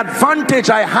is an advantage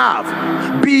I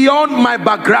have beyond my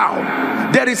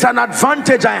background. There is an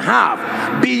advantage I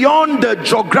have beyond the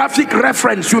geographic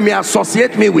reference you may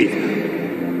associate me with.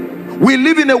 We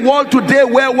live in a world today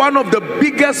where one of the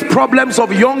biggest problems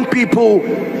of young people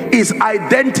is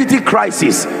identity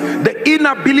crisis. The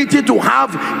inability to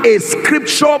have a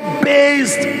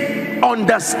scripture-based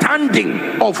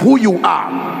understanding of who you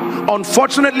are.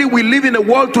 Unfortunately, we live in a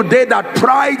world today that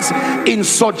prides in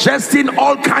suggesting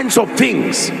all kinds of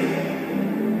things.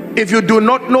 If you do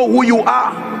not know who you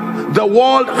are, the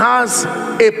world has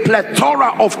a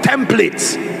plethora of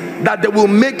templates that they will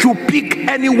make you pick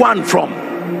anyone from.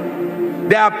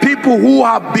 There are people who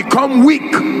have become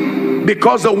weak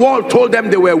because the world told them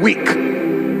they were weak.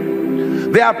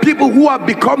 There are people who have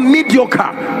become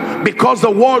mediocre because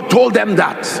the world told them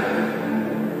that.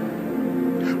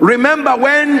 Remember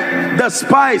when the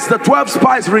spies, the 12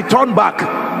 spies returned back,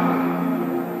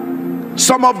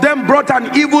 some of them brought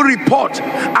an evil report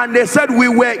and they said we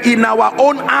were in our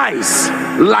own eyes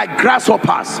like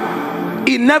grasshoppers.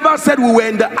 He never said we were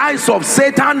in the eyes of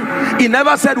Satan. He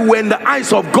never said we were in the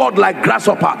eyes of God like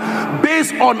grasshopper.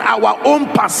 Based on our own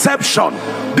perception,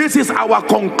 this is our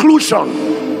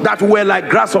conclusion, that we're like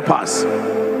grasshoppers.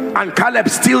 And Caleb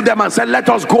stilled them and said, let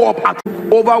us go up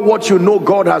over what you know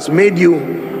God has made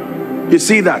you. You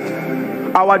see that?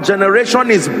 Our generation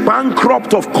is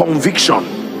bankrupt of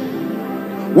conviction.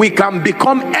 We can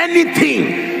become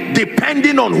anything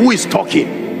depending on who is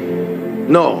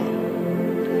talking. No.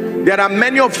 There are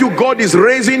many of you, God is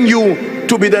raising you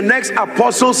to be the next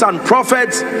apostles and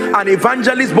prophets and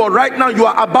evangelists, but right now you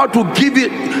are about to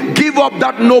give up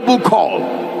that noble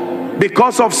call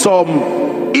because of some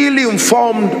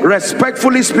ill-informed,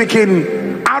 respectfully speaking,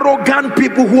 arrogant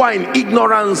people who are in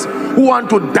ignorance, who want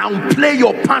to downplay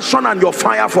your passion and your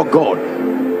fire for God.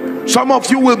 Some of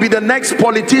you will be the next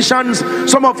politicians,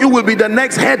 some of you will be the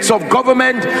next heads of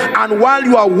government, and while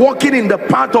you are walking in the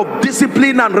path of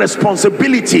discipline and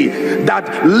responsibility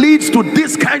that leads to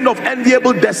this kind of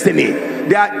enviable destiny,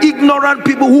 there are ignorant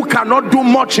people who cannot do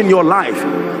much in your life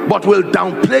but will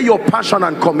downplay your passion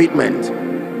and commitment.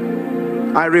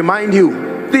 I remind you,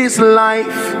 this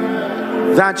life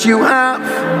that you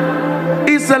have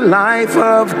is the life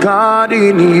of God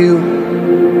in you.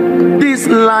 This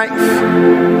life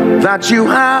that you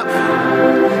have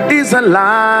is a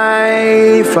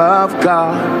life of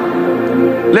God.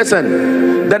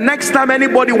 Listen, the next time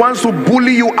anybody wants to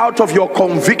bully you out of your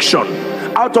conviction,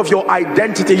 out of your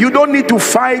identity, you don't need to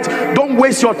fight. Don't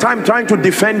waste your time trying to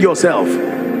defend yourself.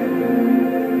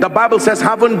 The Bible says,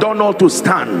 having done all to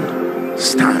stand,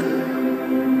 stand.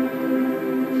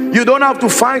 You don't have to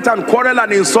fight and quarrel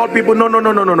and insult people. No, no,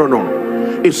 no, no, no, no,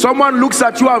 no. If someone looks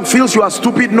at you and feels you are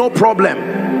stupid, no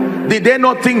problem. Did they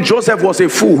not think Joseph was a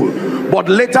fool? But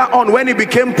later on, when he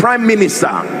became prime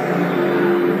minister,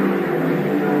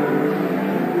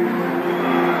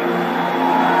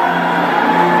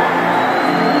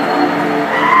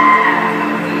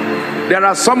 there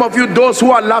are some of you, those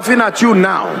who are laughing at you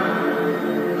now.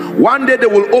 One day they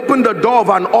will open the door of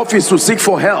an office to seek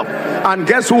for help, and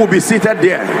guess who will be seated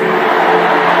there?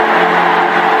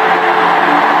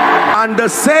 And the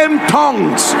same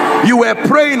tongues you were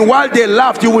praying while they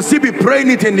laughed, you will still be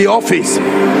praying it in the office.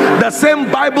 The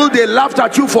same Bible they laughed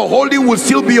at you for holding will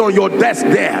still be on your desk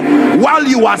there while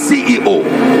you are CEO.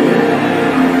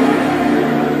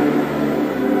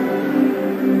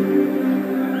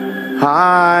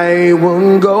 I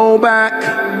won't go back,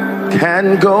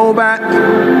 can't go back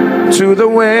to the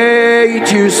way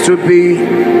it used to be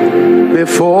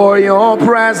before your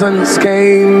presence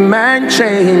came and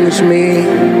changed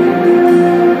me.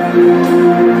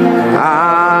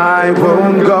 I I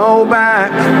won't go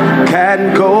back,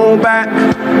 can't go back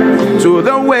to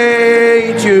the way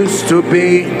it used to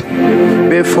be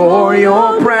before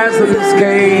your presence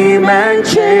came and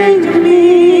changed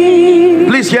me.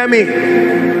 Please hear me.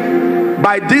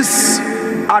 By this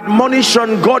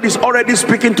admonition, God is already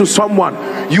speaking to someone.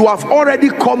 You have already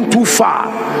come too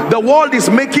far. The world is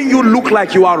making you look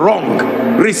like you are wrong.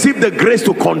 Receive the grace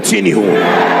to continue.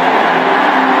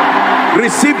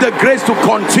 Receive the grace to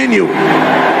continue.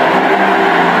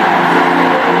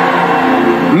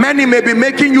 Many may be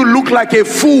making you look like a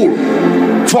fool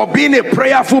for being a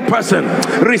prayerful person.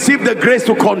 Receive the grace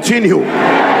to continue.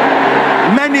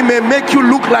 Many may make you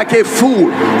look like a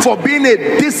fool for being a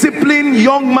disciplined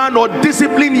young man or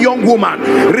disciplined young woman.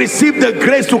 Receive the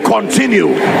grace to continue.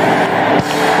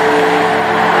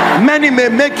 Many may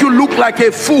make you look like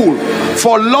a fool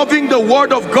for loving the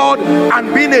word of God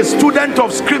and being a student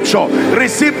of scripture.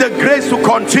 Receive the grace to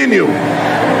continue.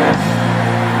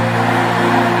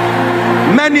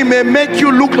 Many may make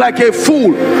you look like a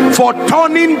fool for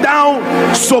turning down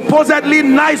supposedly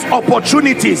nice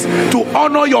opportunities to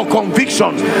honor your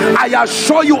convictions. I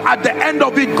assure you, at the end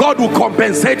of it, God will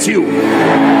compensate you.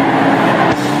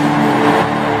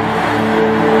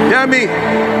 Hear me.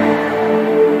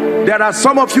 There are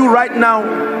some of you right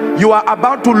now, you are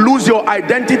about to lose your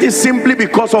identity simply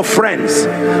because of friends.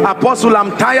 Apostle,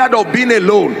 I'm tired of being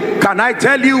alone. Can I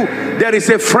tell you, there is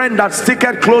a friend that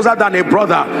sticketh closer than a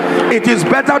brother. It is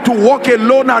better to walk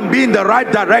alone and be in the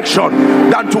right direction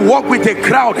than to walk with a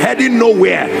crowd heading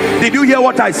nowhere. Did you hear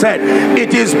what I said?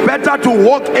 It is better to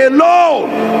walk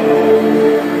alone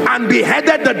and be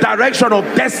headed the direction of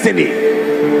destiny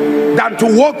than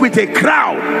to walk with a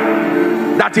crowd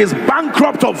that is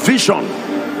bankrupt of vision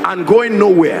and going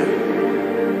nowhere.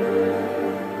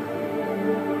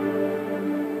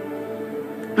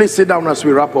 Please sit down as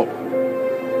we wrap up.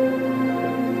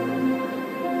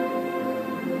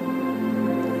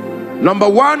 Number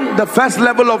one, the first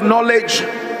level of knowledge,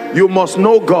 you must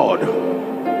know God.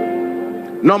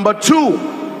 Number two,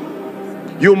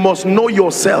 you must know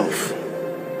yourself.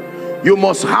 You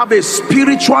must have a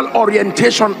spiritual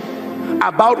orientation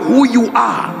about who you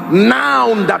are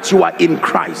now that you are in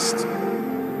Christ.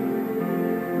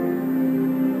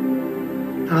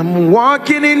 I'm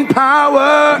walking in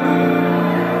power.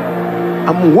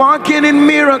 I'm walking in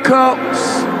miracles.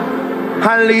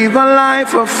 I live a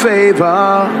life of favor.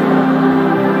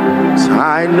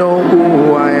 I know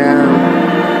who I am.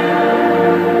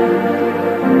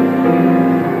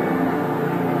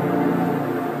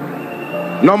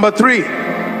 Number three,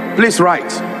 please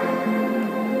write.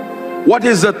 What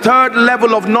is the third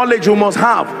level of knowledge you must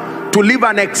have to live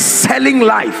an excelling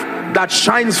life that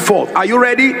shines forth? Are you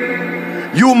ready?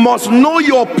 You must know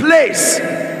your place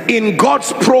in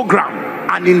God's program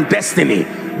and in destiny.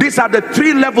 These are the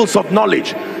three levels of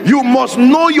knowledge. You must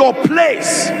know your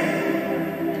place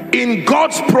in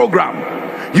God's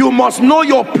program. You must know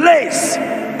your place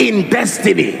in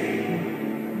destiny.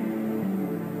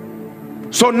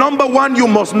 So number one, you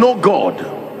must know God.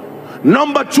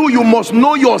 Number two, you must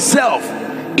know yourself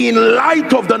in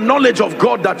light of the knowledge of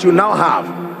God that you now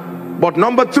have. But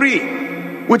number three,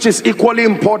 which is equally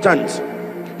important,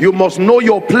 you must know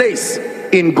your place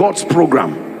in God's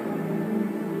program.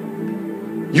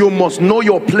 You must know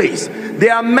your place.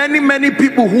 There are many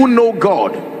people who know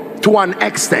God to an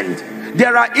extent.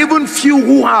 There are even few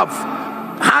who have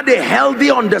had a healthy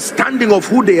understanding of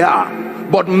who they are,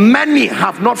 but many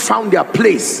have not found their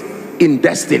place in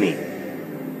destiny.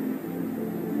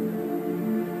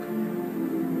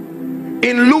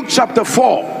 In Luke chapter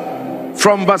 4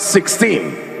 from verse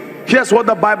 16, here's what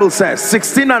the Bible says.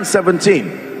 16 and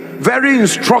 17, very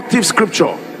instructive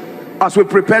scripture as we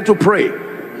prepare to pray.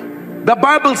 The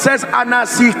Bible says, and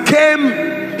as he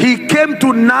came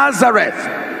to Nazareth,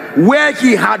 where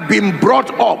he had been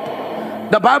brought up.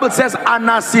 The Bible says, and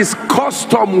as his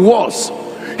custom was,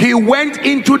 he went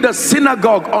into the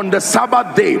synagogue on the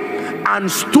Sabbath day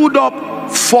and stood up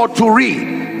for to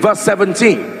read. Verse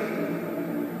 17,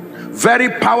 very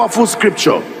powerful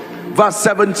scripture. Verse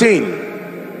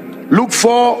 17, Luke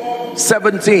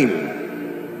 4:17.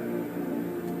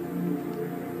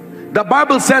 The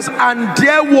Bible says, and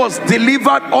there was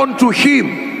delivered unto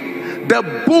him the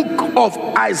book of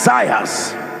Isaiah,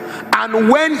 and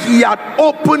when he had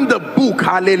opened the book,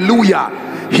 hallelujah,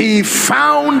 he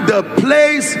found the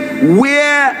place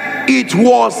where it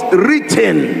was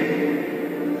written.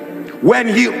 When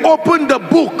he opened the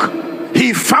book,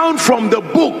 he found from the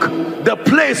book the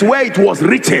place where it was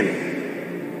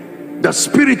written. The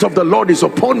Spirit of the Lord is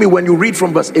upon me. When you read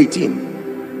from verse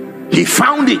 18, he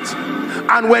found it,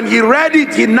 and when he read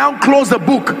it, he now closed the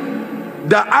book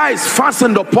the eyes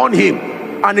fastened upon him,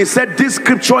 and he said, this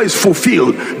scripture is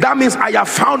fulfilled. That means I have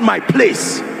found my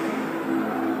place.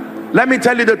 Let me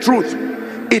tell you the truth.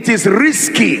 It is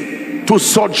risky to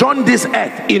sojourn this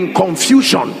earth in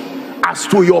confusion as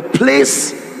to your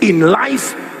place in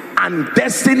life and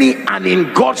destiny and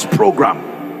in God's program.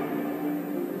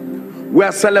 We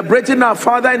are celebrating our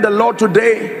father in the Lord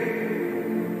today,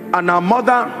 and our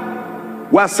mother.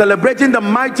 We are celebrating the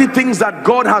mighty things that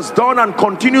God has done and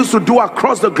continues to do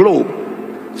across the globe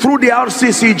through the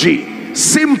RCCG,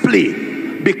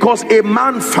 simply because a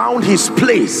man found his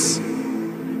place.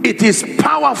 It is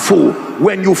powerful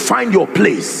when you find your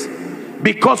place,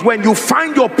 because when you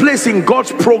find your place in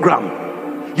God's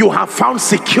program, you have found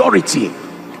security.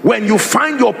 When you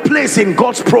find your place in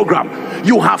God's program,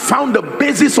 you have found the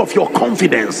basis of your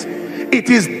confidence. It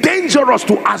is dangerous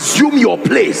to assume your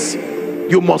place.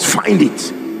 You must find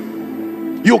it.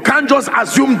 You can't just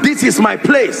assume this is my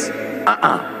place.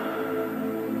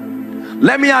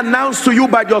 Let me announce to you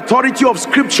by the authority of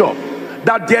scripture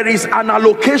that there is an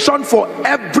allocation for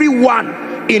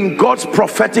everyone in God's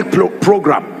prophetic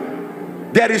program.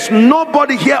 There is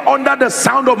nobody here under the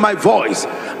sound of my voice,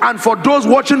 and for those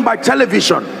watching by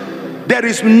television, there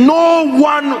is no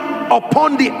one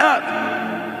upon the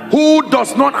earth who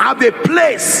does not have a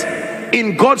place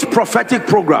in God's prophetic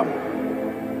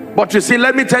program. But you see,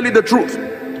 let me tell you the truth.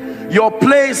 Your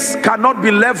place cannot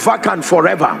be left vacant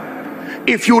forever.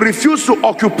 If you refuse to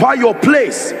occupy your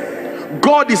place,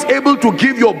 God is able to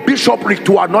give your bishopric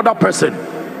to another person.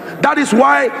 That is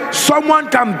why someone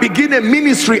can begin a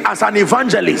ministry as an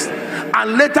evangelist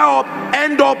and later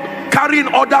end up carrying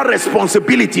other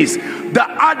responsibilities. The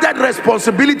added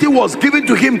responsibility was given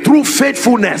to him through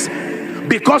faithfulness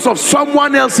because of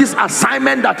someone else's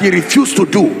assignment that he refused to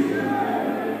do.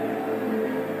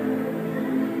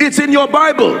 It's in your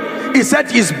Bible. He said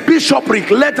his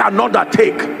bishopric let another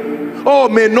take. Oh,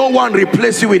 may no one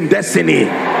replace you in destiny.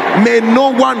 May no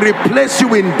one replace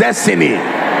you in destiny.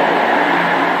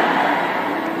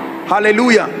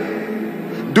 Hallelujah.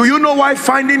 Do you know why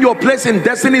finding your place in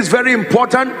destiny is very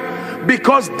important?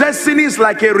 Because destiny is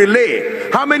like a relay.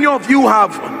 How many of you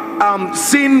have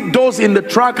seen those in the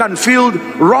track and field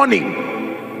running?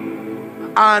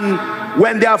 And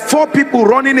when there are 4 people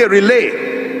running a relay,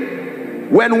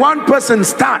 when one person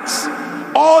starts,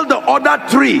 all the other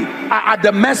 3 are at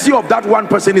the mercy of that one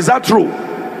person. Is that true?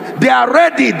 They are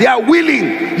ready, they are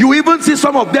willing. You even see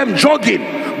some of them jogging.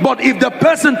 But if the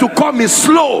person to come is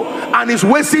slow and is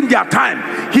wasting their time,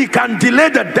 he can delay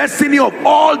the destiny of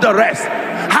all the rest.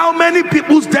 How many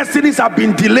people's destinies have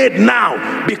been delayed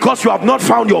now because you have not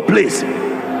found your place?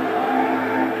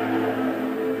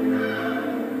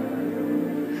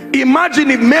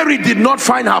 Imagine if Mary did not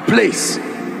find her place.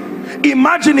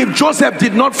 Imagine if Joseph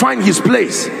did not find his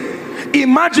place.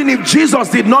 Imagine if Jesus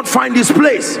did not find his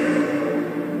place.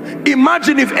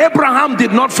 Imagine if Abraham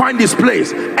did not find his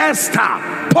place.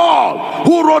 Esther, Paul,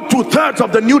 who wrote 2/3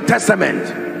 of the New Testament.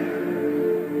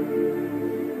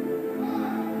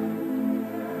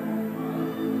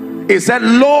 He said,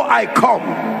 lo, I come.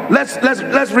 Let's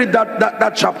read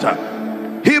that chapter.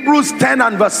 Hebrews 10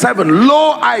 and verse 7.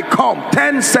 Lo, I come.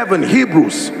 10:7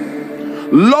 Hebrews.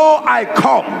 Lo, I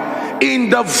come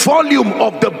in the volume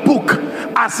of the book,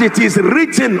 as it is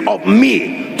written of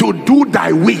me, to do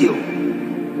thy will.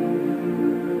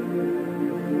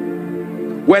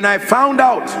 When I found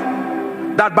out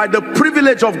that by the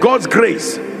privilege of God's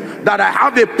grace that I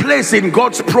have a place in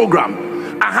God's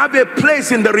program, I have a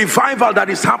place in the revival that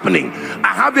is happening,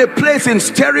 I have a place in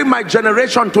steering my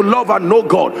generation to love and know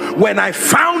God. When I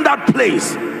found that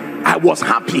place, I was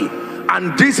happy.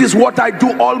 And this is what I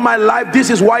do all my life. This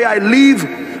is why I live.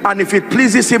 And if it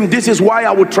pleases him, this is why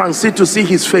I would transit to see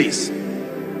his face.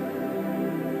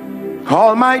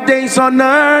 All my days on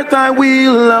earth I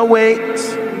will await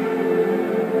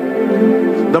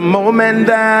the moment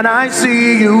that I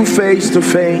see you face to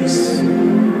face.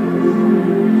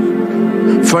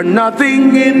 For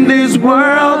nothing in this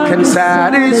world can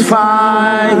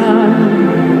satisfy.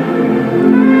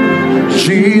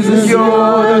 Jesus,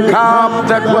 you're the cup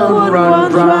that will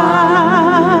run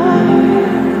dry.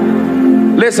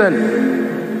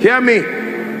 Listen, hear me.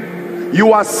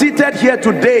 You are seated here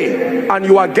today and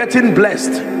you are getting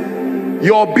blessed.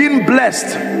 Your being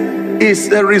blessed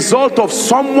is a result of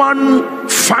someone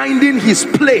finding his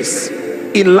place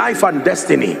in life and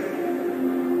destiny.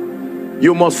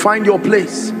 You must find your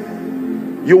place.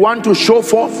 You want to show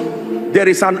forth, there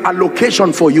is an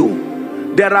allocation for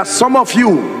you. There are some of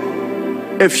you,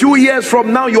 a few years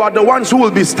from now, you are the ones who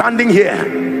will be standing here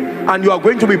and you are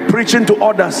going to be preaching to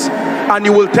others, and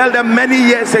you will tell them, many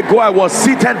years ago I was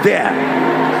seated there.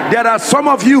 There are some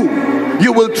of you,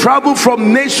 You will travel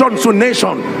from nation to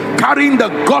nation, carrying the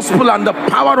gospel and the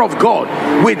power of God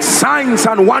with signs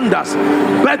and wonders,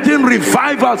 birthing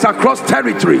revivals across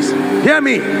territories. Hear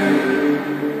me.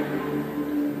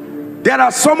 There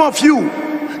are some of you,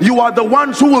 you are the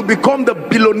ones who will become the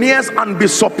billionaires and be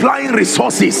supplying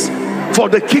resources for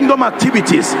the kingdom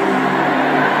activities.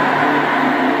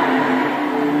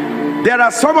 There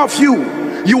are some of you,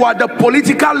 you are the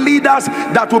political leaders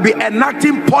that will be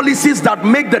enacting policies that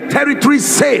make the territory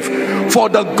safe for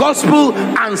the gospel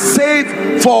and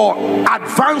safe for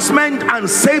advancement and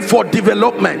safe for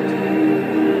development.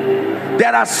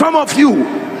 There are some of you,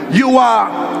 you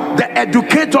are the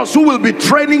educators who will be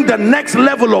training the next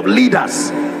level of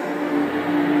leaders.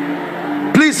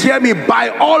 Please hear me. By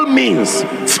all means,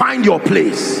 find your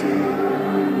place.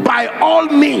 By all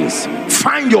means,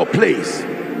 find your place.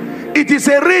 It is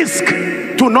a risk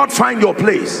to not find your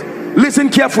place. Listen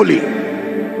carefully.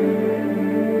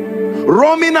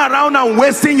 Roaming around and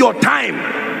wasting your time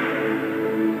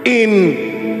in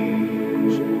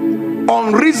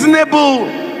unreasonable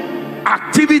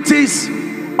activities,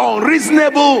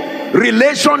 unreasonable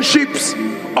relationships,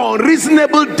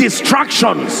 unreasonable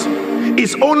distractions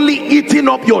is only eating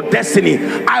up your destiny.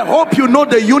 I hope you know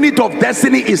the unit of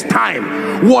destiny is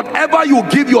time. Whatever you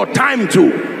give your time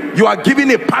to, you are giving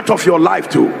a part of your life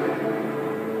to.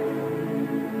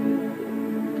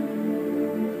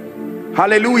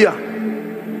 Hallelujah.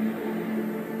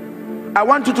 I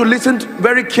want you to listen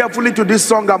very carefully to this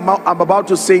song I'm about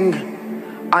to sing,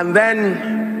 and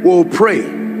then we'll pray.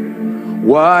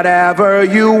 Whatever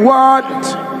you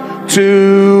want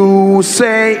to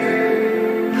say,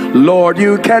 Lord,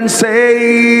 you can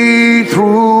say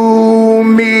through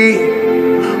me.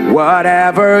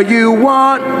 Whatever you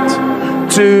want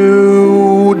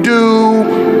to do,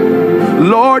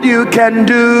 Lord, you can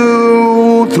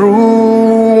do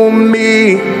through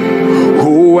me.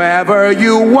 Whoever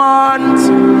you want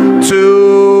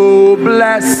to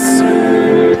bless,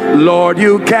 Lord,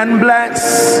 you can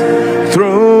bless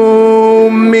through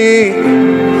me.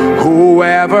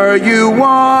 Whoever you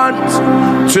want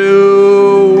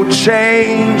to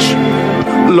change,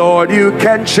 Lord, you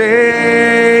can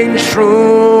change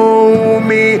through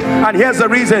me. And here's the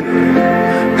reason.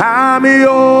 I'm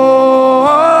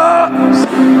yours,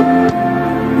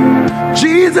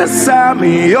 Jesus, I'm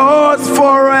yours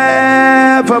forevermore.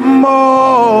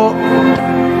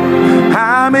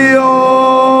 I'm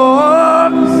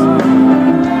yours,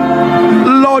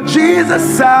 Lord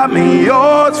Jesus, I'm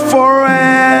yours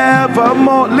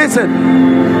forevermore. Listen.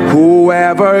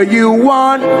 Whoever you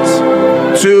want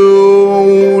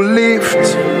to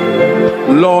lift,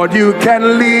 Lord, you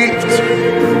can lift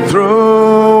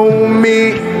through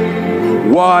me.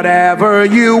 Whatever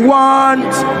you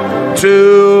want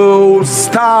to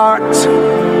start,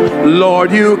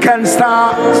 Lord, you can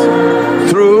start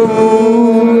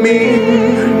through me.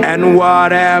 And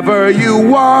whatever you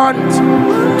want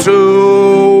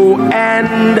to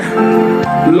end,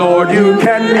 Lord, you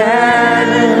can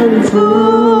end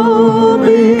through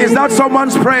me. Is that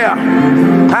someone's prayer?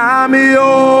 I'm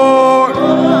yours,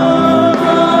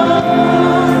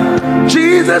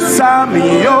 Jesus, I'm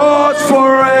yours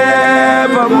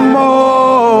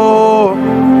forevermore.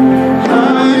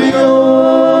 I'm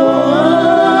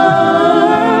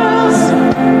yours,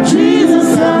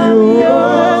 Jesus, I'm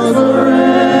yours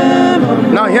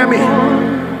forevermore. Now hear me.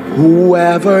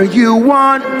 Whoever you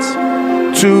want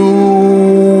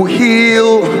to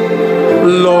heal,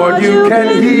 Lord, you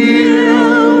can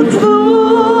heal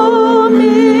through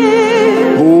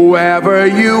me. Whoever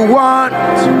you want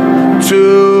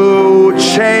to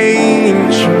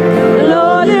change,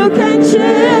 Lord, you can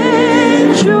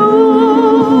change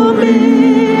through me.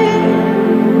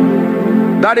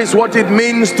 That is what it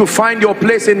means to find your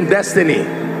place in destiny.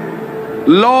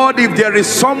 Lord, if there is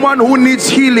someone who needs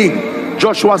healing,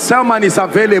 Joshua Selman is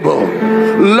available.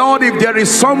 Lord, if there is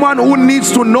someone who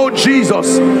needs to know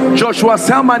Jesus, Joshua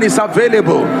Selman is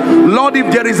available. Lord, if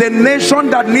there is a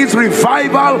nation that needs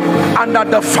revival and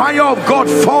that the fire of God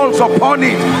falls upon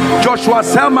it, Joshua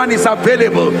Selman is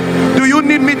available. Do you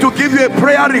need me to give you a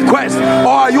prayer request, or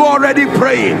are you already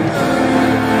praying?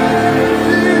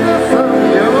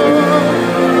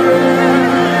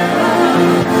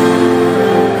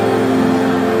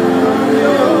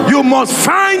 You must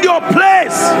find your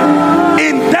place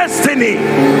in destiny.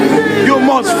 You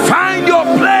must find your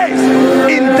place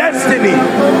in destiny.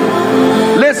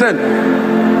 Listen,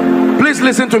 please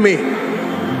listen to me.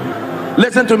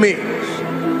 Listen to me.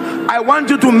 I want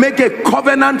you to make a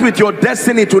covenant with your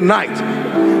destiny tonight,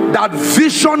 that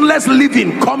visionless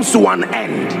living comes to an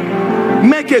end.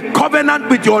 Make a covenant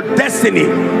with your destiny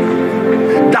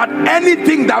that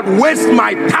anything that wastes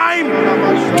my time,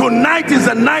 tonight is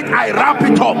the night I wrap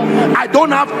it up. I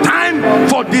don't have time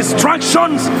for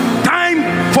distractions, time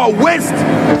for waste.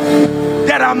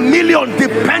 There are millions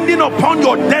depending upon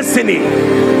your destiny.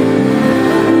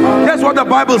 That's what the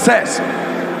Bible says.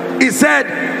 It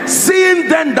said, seeing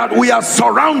then that we are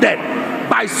surrounded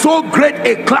by so great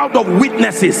a cloud of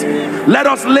witnesses, let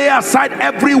us lay aside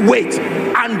every weight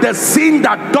and the sin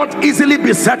that doth easily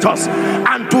beset us,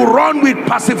 and to run with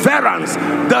perseverance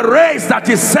the race that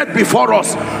is set before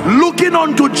us, looking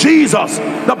unto Jesus.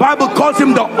 The Bible calls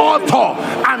him the author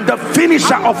and the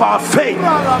finisher of our faith,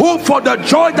 who for the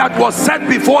joy that was set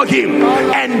before him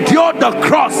endured the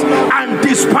cross and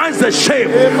despised the shame.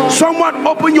 Someone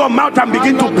open your mouth and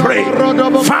begin to pray.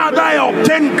 Father, I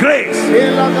obtain grace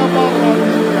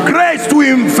to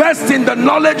invest in the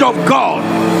knowledge of God,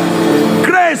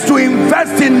 grace to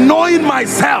invest in knowing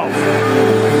myself,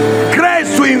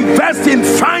 grace to invest in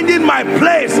finding my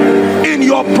place in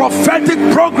your prophetic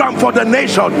program for the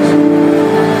nations.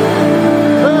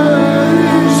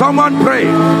 Someone pray.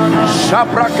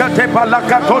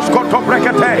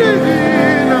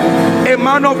 A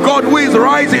man of God who is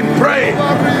rising, pray.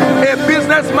 A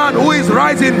businessman who is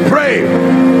rising, pray.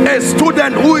 A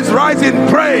student who is rising,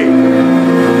 pray.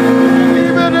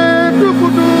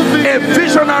 A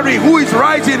visionary who is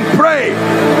rising, pray.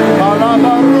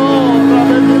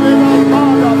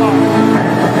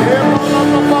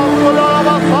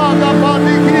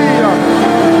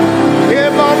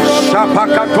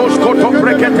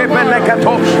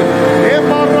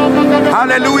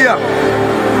 Hallelujah.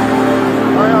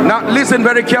 Now listen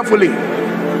very carefully.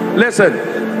 Listen,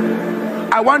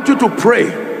 I want you to pray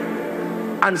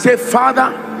and say,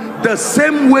 Father, the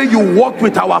same way you walked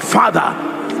with our father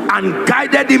and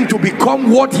guided him to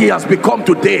become what he has become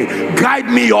today, guide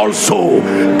me also.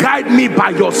 Guide me by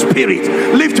your spirit.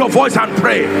 Lift your voice and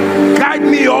pray. Guide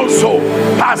me also,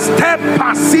 per step,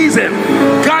 per season.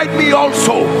 Guide me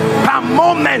also, per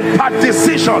moment, per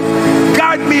decision.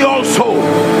 Guide me also.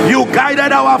 You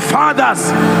guided our fathers,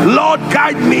 Lord,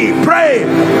 guide me. Pray.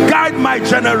 Guide my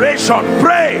generation.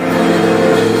 Pray.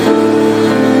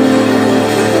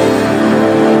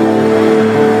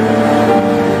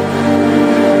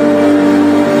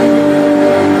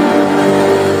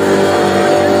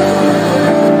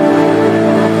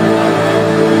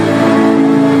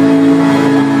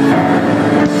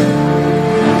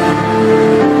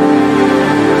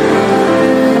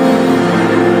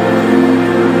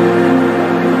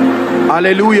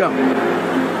 Hallelujah.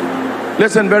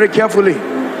 Listen very carefully.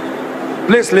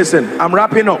 Please listen. I'm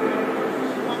wrapping up.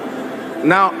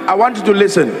 Now, I want you to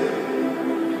listen.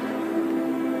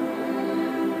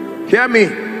 Hear me.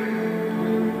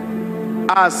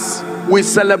 As we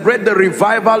celebrate the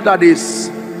revival that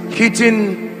is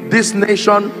hitting this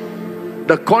nation,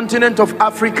 the continent of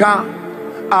Africa,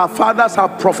 our fathers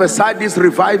have prophesied this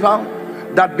revival,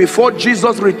 that before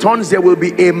Jesus returns, there will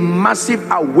be a massive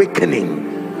awakening.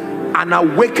 An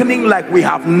awakening like we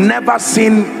have never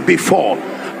seen before.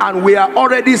 And we are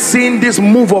already seeing this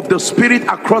move of the Spirit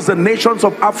across the nations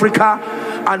of Africa.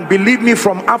 And believe me,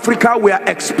 from Africa we are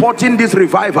exporting this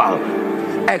revival,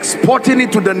 exporting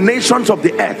it to the nations of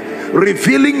the earth,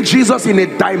 revealing Jesus in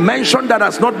a dimension that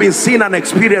has not been seen and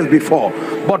experienced before.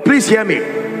 But please hear me.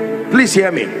 Please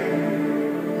hear me.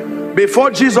 Before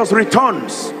Jesus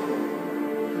returns,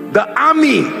 the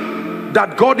army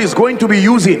that God is going to be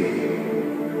using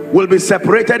will be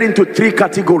separated into three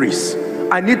categories.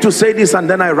 I need to say this and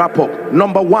then I wrap up.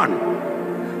 Number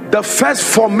one, the first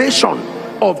formation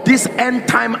of this end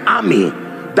time army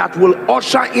that will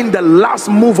usher in the last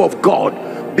move of God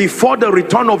before the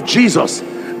return of Jesus,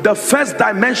 the first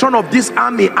dimension of this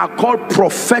army are called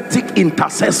prophetic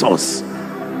intercessors.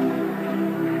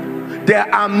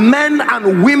 There are men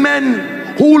and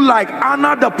women who, like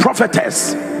Anna the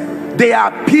prophetess, they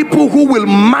are people who will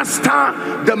master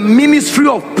the ministry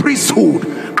of priesthood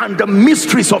and the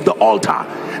mysteries of the altar.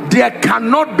 There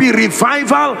cannot be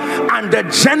revival and the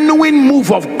genuine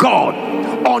move of God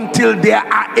until there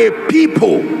are a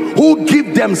people who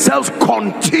give themselves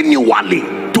continually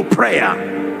to prayer.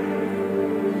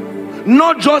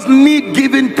 Not just need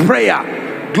giving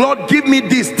prayer. Lord, give me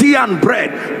this tea and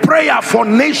bread. Prayer for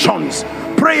nations,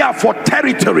 prayer for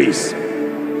territories.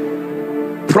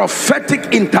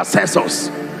 Prophetic intercessors.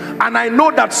 And I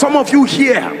know that some of you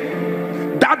here,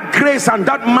 that grace and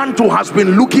that mantle has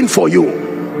been looking for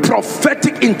you.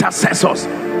 Prophetic intercessors,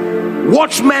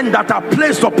 watchmen that are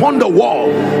placed upon the wall,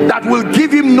 that will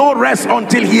give him no rest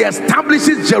until he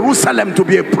establishes Jerusalem to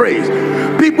be a praise.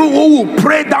 People who will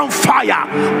pray down fire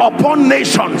upon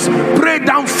nations, pray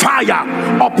down fire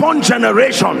upon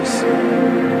generations.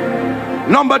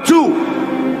 Number two,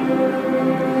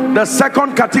 the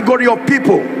second category of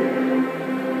people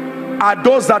are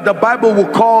those that the Bible will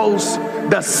call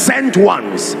the sent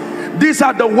ones. These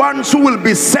are the ones who will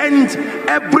be sent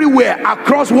everywhere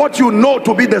across what you know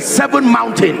to be the 7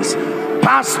 mountains.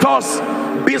 Pastors,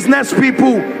 business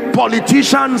people,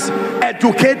 politicians,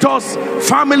 educators,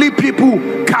 family people,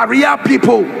 career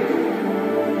people.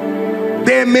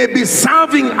 They may be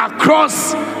serving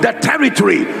across the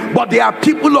territory, but they are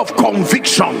people of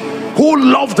conviction who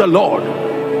love the Lord.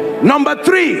 Number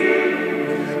three,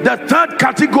 the third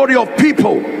category of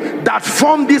people that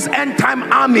form this end time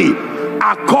army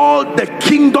are called the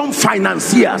kingdom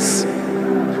financiers.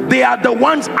 They are the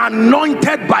ones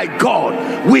anointed by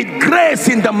God with grace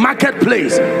in the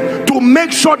marketplace to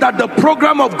make sure that the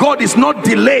program of God is not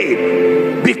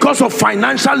delayed because of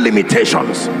financial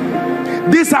limitations.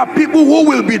 These are people who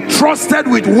will be trusted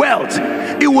with wealth.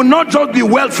 It will not just be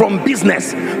wealth from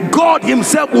business. God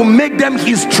himself will make them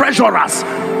his treasurers,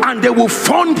 and they will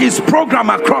fund his program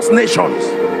across nations.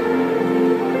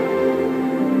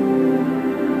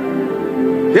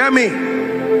 Hear me.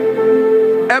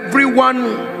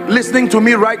 Everyone listening to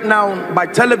me right now by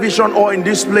television or in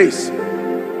this place,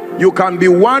 you can be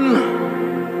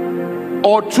one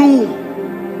or two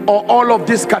or all of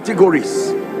these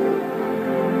categories.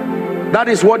 That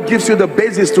is what gives you the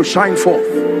basis to shine forth.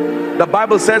 The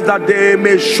Bible says that they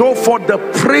may show forth the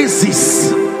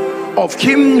praises of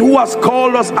him who has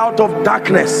called us out of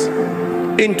darkness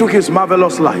into his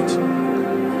marvelous light.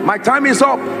 My time is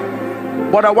up,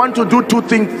 but I want to do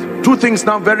two things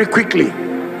now very quickly.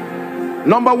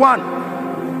 Number one,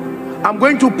 I'm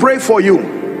going to pray for you,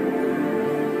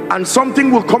 and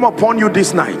something will come upon you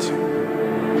this night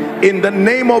in the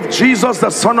name of Jesus,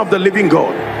 the Son of the living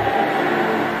God.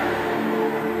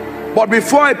 But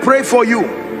before I pray for you,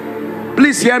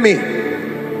 please hear me.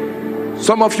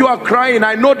 Some of you are crying.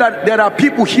 I know that there are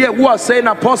people here who are saying,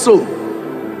 Apostle,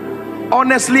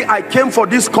 honestly, I came for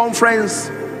this conference,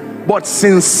 but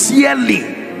sincerely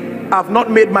I've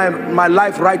not made my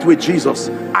life right with Jesus.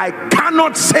 I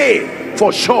cannot say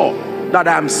for sure that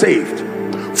I am saved.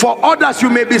 For others, you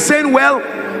may be saying, well,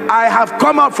 I have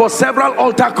come out for several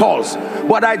altar calls,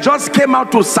 but I just came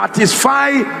out to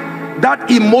satisfy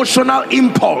that emotional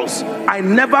impulse. I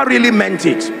never really meant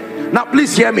it. Now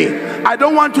please hear me. I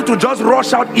don't want you to just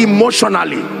rush out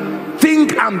emotionally.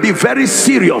 Think and be very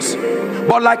serious.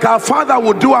 But like our Father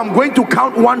would do, I'm going to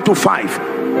count 1 to 5.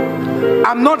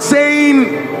 I'm not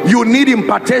saying you need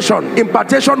impartation.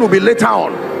 Impartation will be later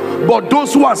on. But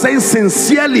those who are saying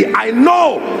sincerely, I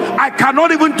know I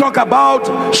cannot even talk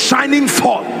about shining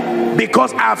forth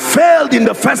because I failed in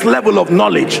the first level of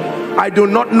knowledge. I do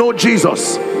not know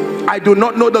Jesus. I do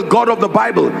not know the God of the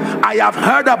Bible. I have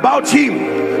heard about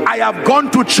him. I have gone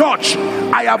to church.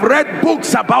 I have read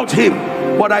books about him,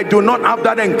 but I do not have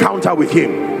that encounter with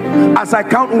him. As I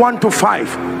count 1 to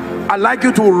 5, I'd like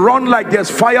you to run like there's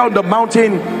fire on the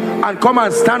mountain and come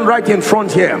and stand right in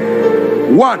front here.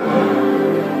 1.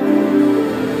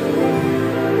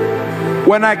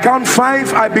 When I count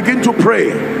 5, I begin to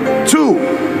pray. 2.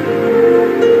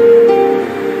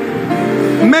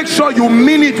 Make sure you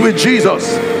mean it with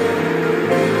Jesus.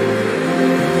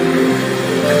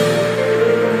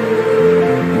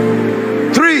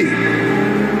 3.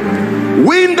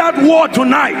 Win that war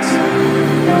tonight.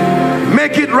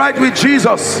 Make it right with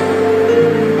Jesus.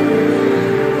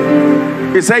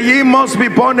 He said, ye must be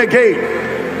born again.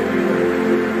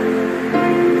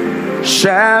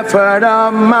 Shepherd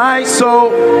of my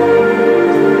soul,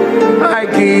 I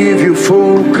give you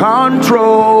full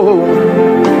control.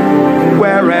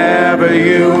 Wherever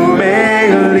you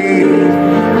may lead,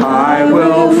 I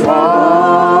will follow.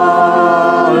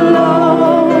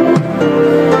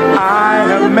 I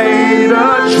have made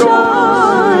a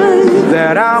choice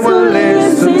that I will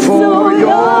listen for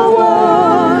your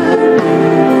word.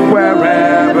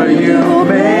 Wherever you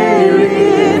may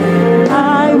lead,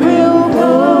 I will go.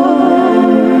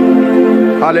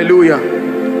 Hallelujah.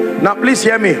 Now please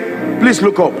hear me. Please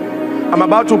look up. I'm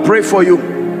about to pray for you,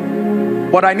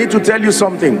 but I need to tell you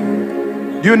something.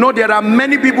 You know, there are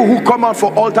many people who come out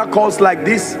for altar calls like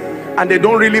this and they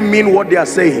don't really mean what they are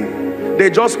saying. They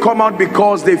just come out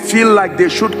because they feel like they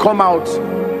should come out.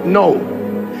 No,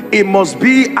 it must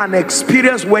be an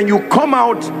experience. When you come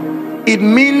out, it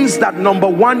means that number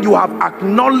one, you have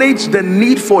acknowledged the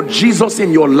need for Jesus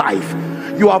in your life.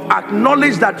 You have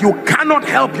acknowledged that you cannot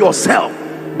help yourself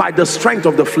by the strength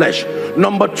of the flesh.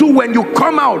 Number two, when you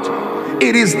come out,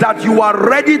 it is that you are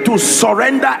ready to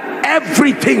surrender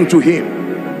everything to him.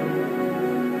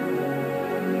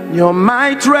 You're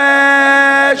my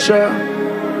treasure,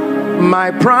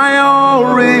 my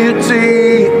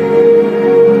priority.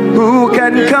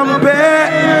 can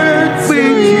compare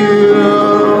with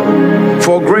you?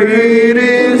 For great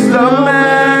is the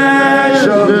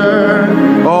measure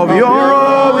of your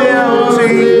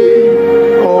royalty,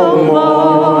 O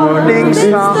morning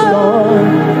star.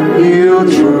 You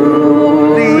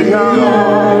truly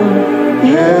are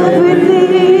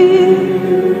everything.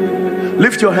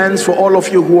 Lift your hands for all of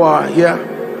you who are here.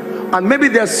 And maybe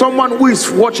there's someone who is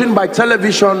watching by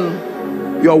television.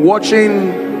 You're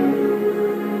watching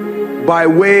by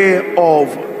way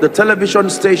of the television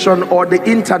station or the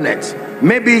internet.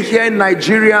 Maybe here in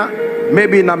Nigeria,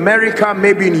 maybe in America,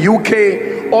 maybe in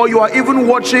UK, or you are even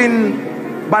watching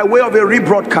by way of a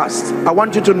rebroadcast. I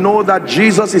want you to know that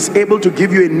Jesus is able to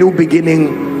give you a new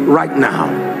beginning right now.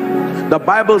 The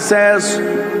Bible says,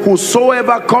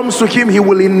 whosoever comes to him, he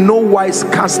will in no wise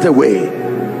cast away.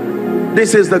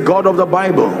 This is the God of the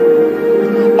Bible.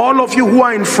 All of you who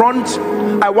are in front,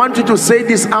 I want you to say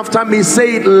this after me.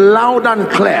 Say it loud and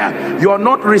clear. You are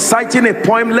not reciting a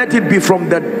poem. Let it be from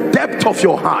the depth of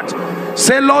your heart.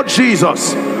 Say, Lord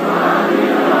Jesus,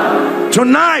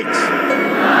 tonight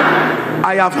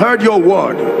I have heard your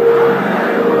word.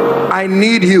 I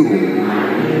need you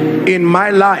in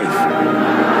my life.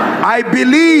 I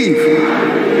believe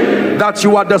that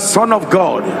you are the Son of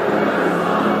God.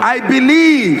 I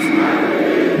believe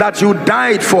that you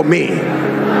died for me.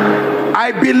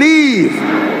 I believe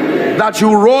that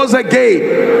you rose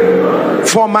again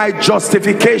for my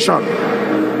justification.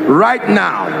 Right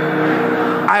now,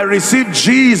 I receive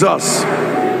Jesus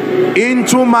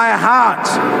into my heart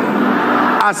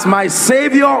as my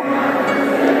Savior,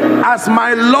 as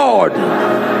my Lord,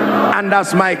 and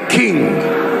as my King.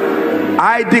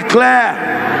 I declare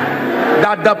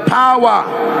that the power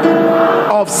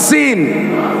of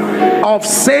sin, of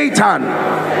Satan,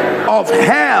 of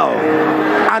hell,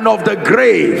 and of the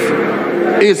grave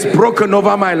is broken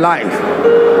over my life.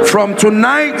 From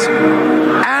tonight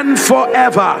and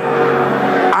forever,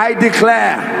 I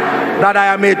declare that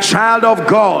I am a child of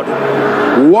God,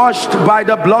 washed by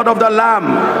the blood of the Lamb.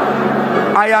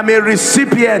 I am a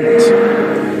recipient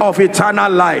of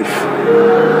eternal life.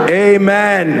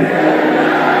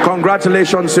 Amen.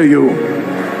 Congratulations to you.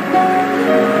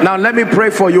 Now let me pray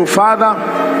for you. Father,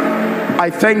 I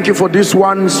thank you for these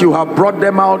ones. You have brought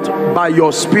them out by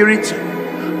your Spirit.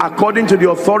 According to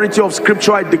the authority of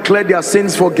Scripture, I declare their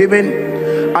sins forgiven.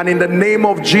 And in the name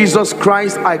of Jesus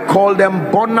Christ, I call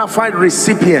them bona fide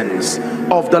recipients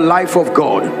of the life of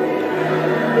God.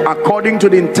 According to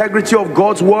the integrity of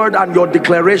God's word and your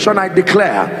declaration, I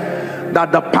declare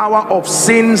that the power of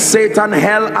sin, Satan,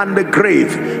 hell, and the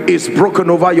grave is broken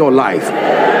over your life.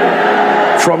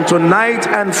 From tonight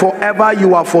and forever,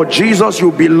 you are for Jesus,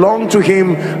 you belong to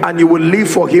him, and you will live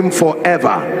for him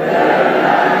forever.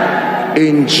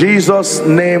 In Jesus'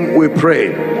 name we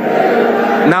pray.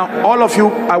 Now all of you,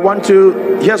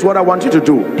 here's what I want you to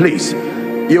do. Please,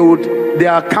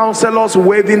 there are counselors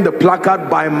waving the placard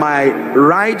by my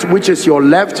right, which is your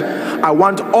left. I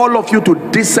want all of you to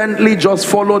decently just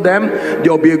follow them. There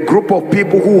will be a group of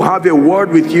people who have a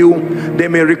word with you. They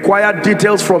may require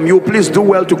details from you. Please do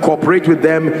well to cooperate with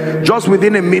them just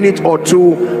within a minute or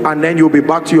two, and then you'll be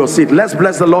back to your seat. Let's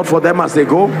bless the Lord for them as they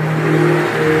go.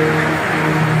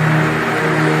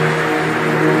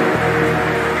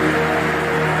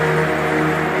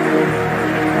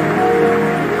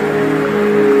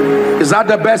 Is that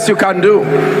the best you can do?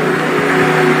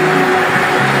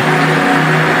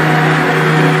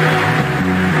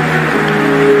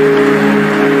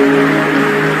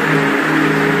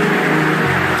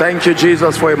 Thank you,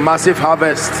 Jesus, for a massive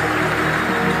harvest.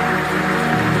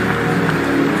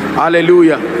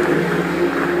 Hallelujah.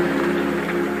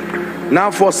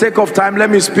 Now, for sake of time, let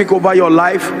me speak over your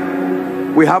life.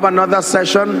 We have another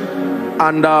session,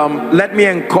 and let me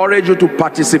encourage you to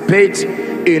participate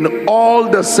in all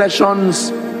the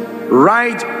sessions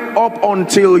right up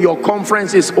until your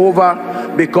conference is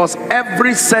over, because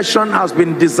every session has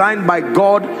been designed by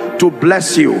God to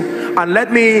bless you. And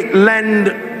let me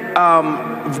lend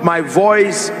my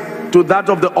voice to that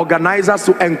of the organizers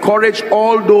to encourage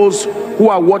all those who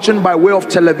are watching by way of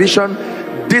television.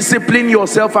 Discipline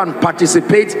yourself and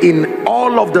participate in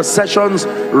all of the sessions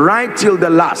right till the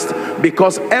last,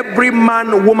 because every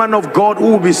man, woman of God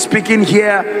who will be speaking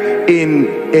here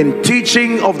in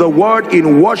teaching of the word,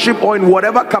 in worship, or in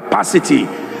whatever capacity,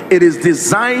 it is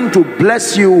designed to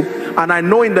bless you. And I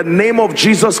know in the name of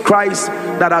Jesus Christ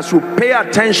that as you pay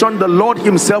attention, the Lord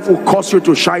himself will cause you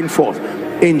to shine forth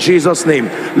in Jesus' name.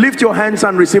 Lift your hands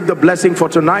and receive the blessing for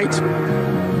tonight.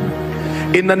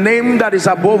 In the name that is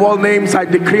above all names, I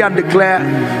decree and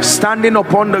declare, standing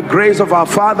upon the grace of our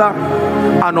Father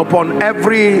and upon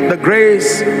the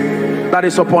grace that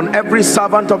is upon every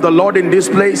servant of the Lord in this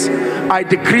place. I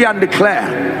decree and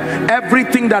declare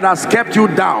everything that has kept you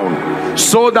down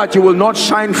so that you will not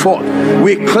shine forth,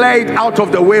 we clear it out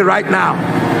of the way right now.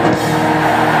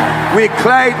 We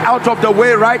clear it out of the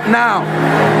way right now.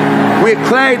 We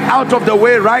clear it out of the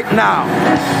way right now.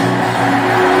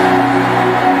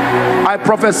 I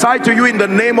prophesy to you in the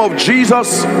name of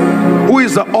Jesus, who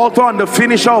is the author and the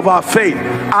finisher of our faith.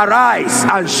 Arise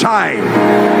and shine.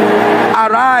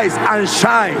 Arise and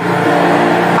shine.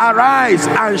 Arise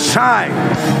and shine.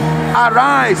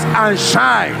 Arise and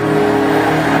shine.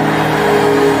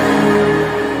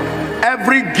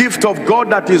 Every gift of God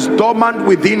that is dormant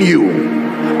within you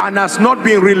and has not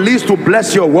been released to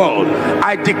bless your world,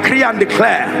 I decree and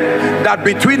declare that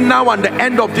between now and the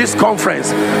end of this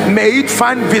conference, may it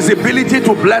find visibility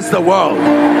to bless the world.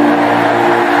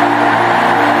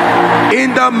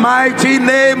 In the mighty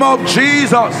name of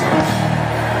Jesus,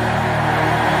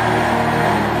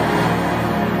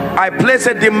 I place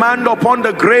a demand upon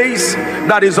the grace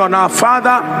that is on our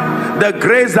Father, the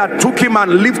grace that took him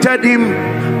and lifted him,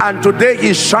 and today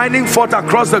is shining forth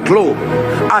across the globe.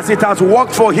 As it has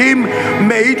worked for him,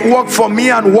 may it work for me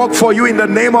and work for you in the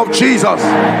name of Jesus.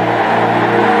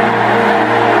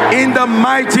 In the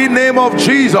mighty name of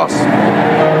Jesus,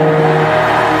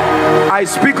 I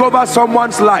speak over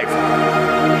someone's life.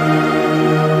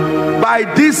 By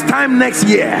this time next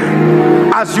year,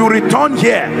 as you return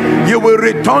here, you will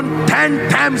return 10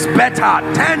 times better,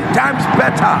 10 times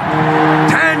better,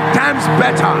 10 times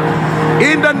better,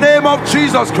 in the name of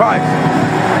Jesus Christ.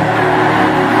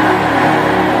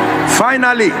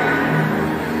 Finally,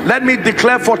 let me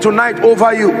declare for tonight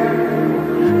over you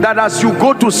that as you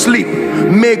go to sleep,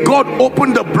 may God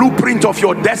open the blueprint of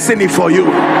your destiny for you.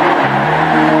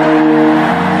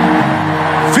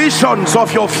 Visions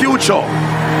of your future,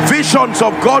 visions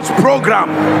of God's program,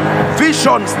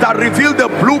 visions that reveal the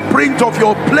blueprint of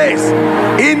your place,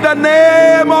 in the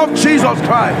name of Jesus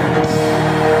Christ.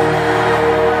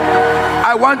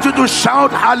 I want you to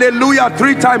shout hallelujah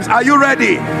 3 times. Are you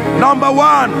ready? Number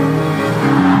 1,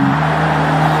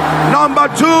 number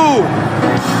 2,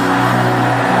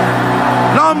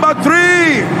 number 3.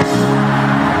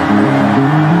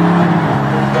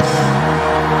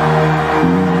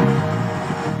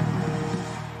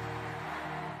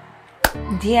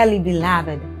 Dearly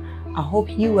beloved, I hope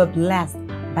you were blessed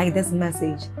by this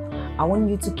message. I want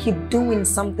you to keep doing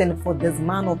something for this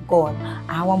man of God,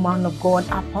 our man of God,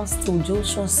 Apostle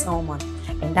Joshua Selman.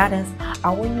 And that is, I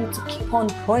want you to keep on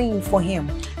praying for him,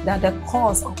 that the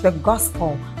cause of the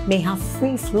gospel may have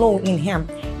free flow in him,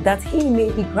 that he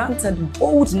may be granted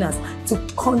boldness to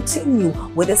continue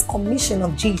with this commission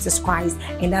of Jesus Christ,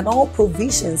 and that all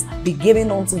provisions be given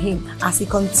unto him as he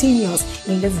continues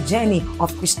in this journey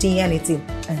of Christianity.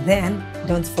 And then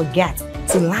don't forget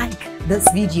to like this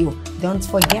video. Don't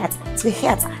forget to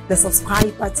hit the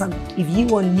subscribe button if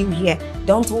you are new here.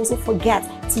 Don't also forget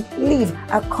to leave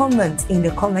a comment in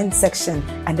the comment section,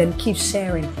 and then keep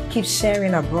sharing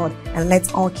abroad, and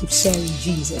let's all keep sharing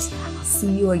Jesus. I'll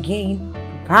see you again.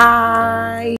 Bye.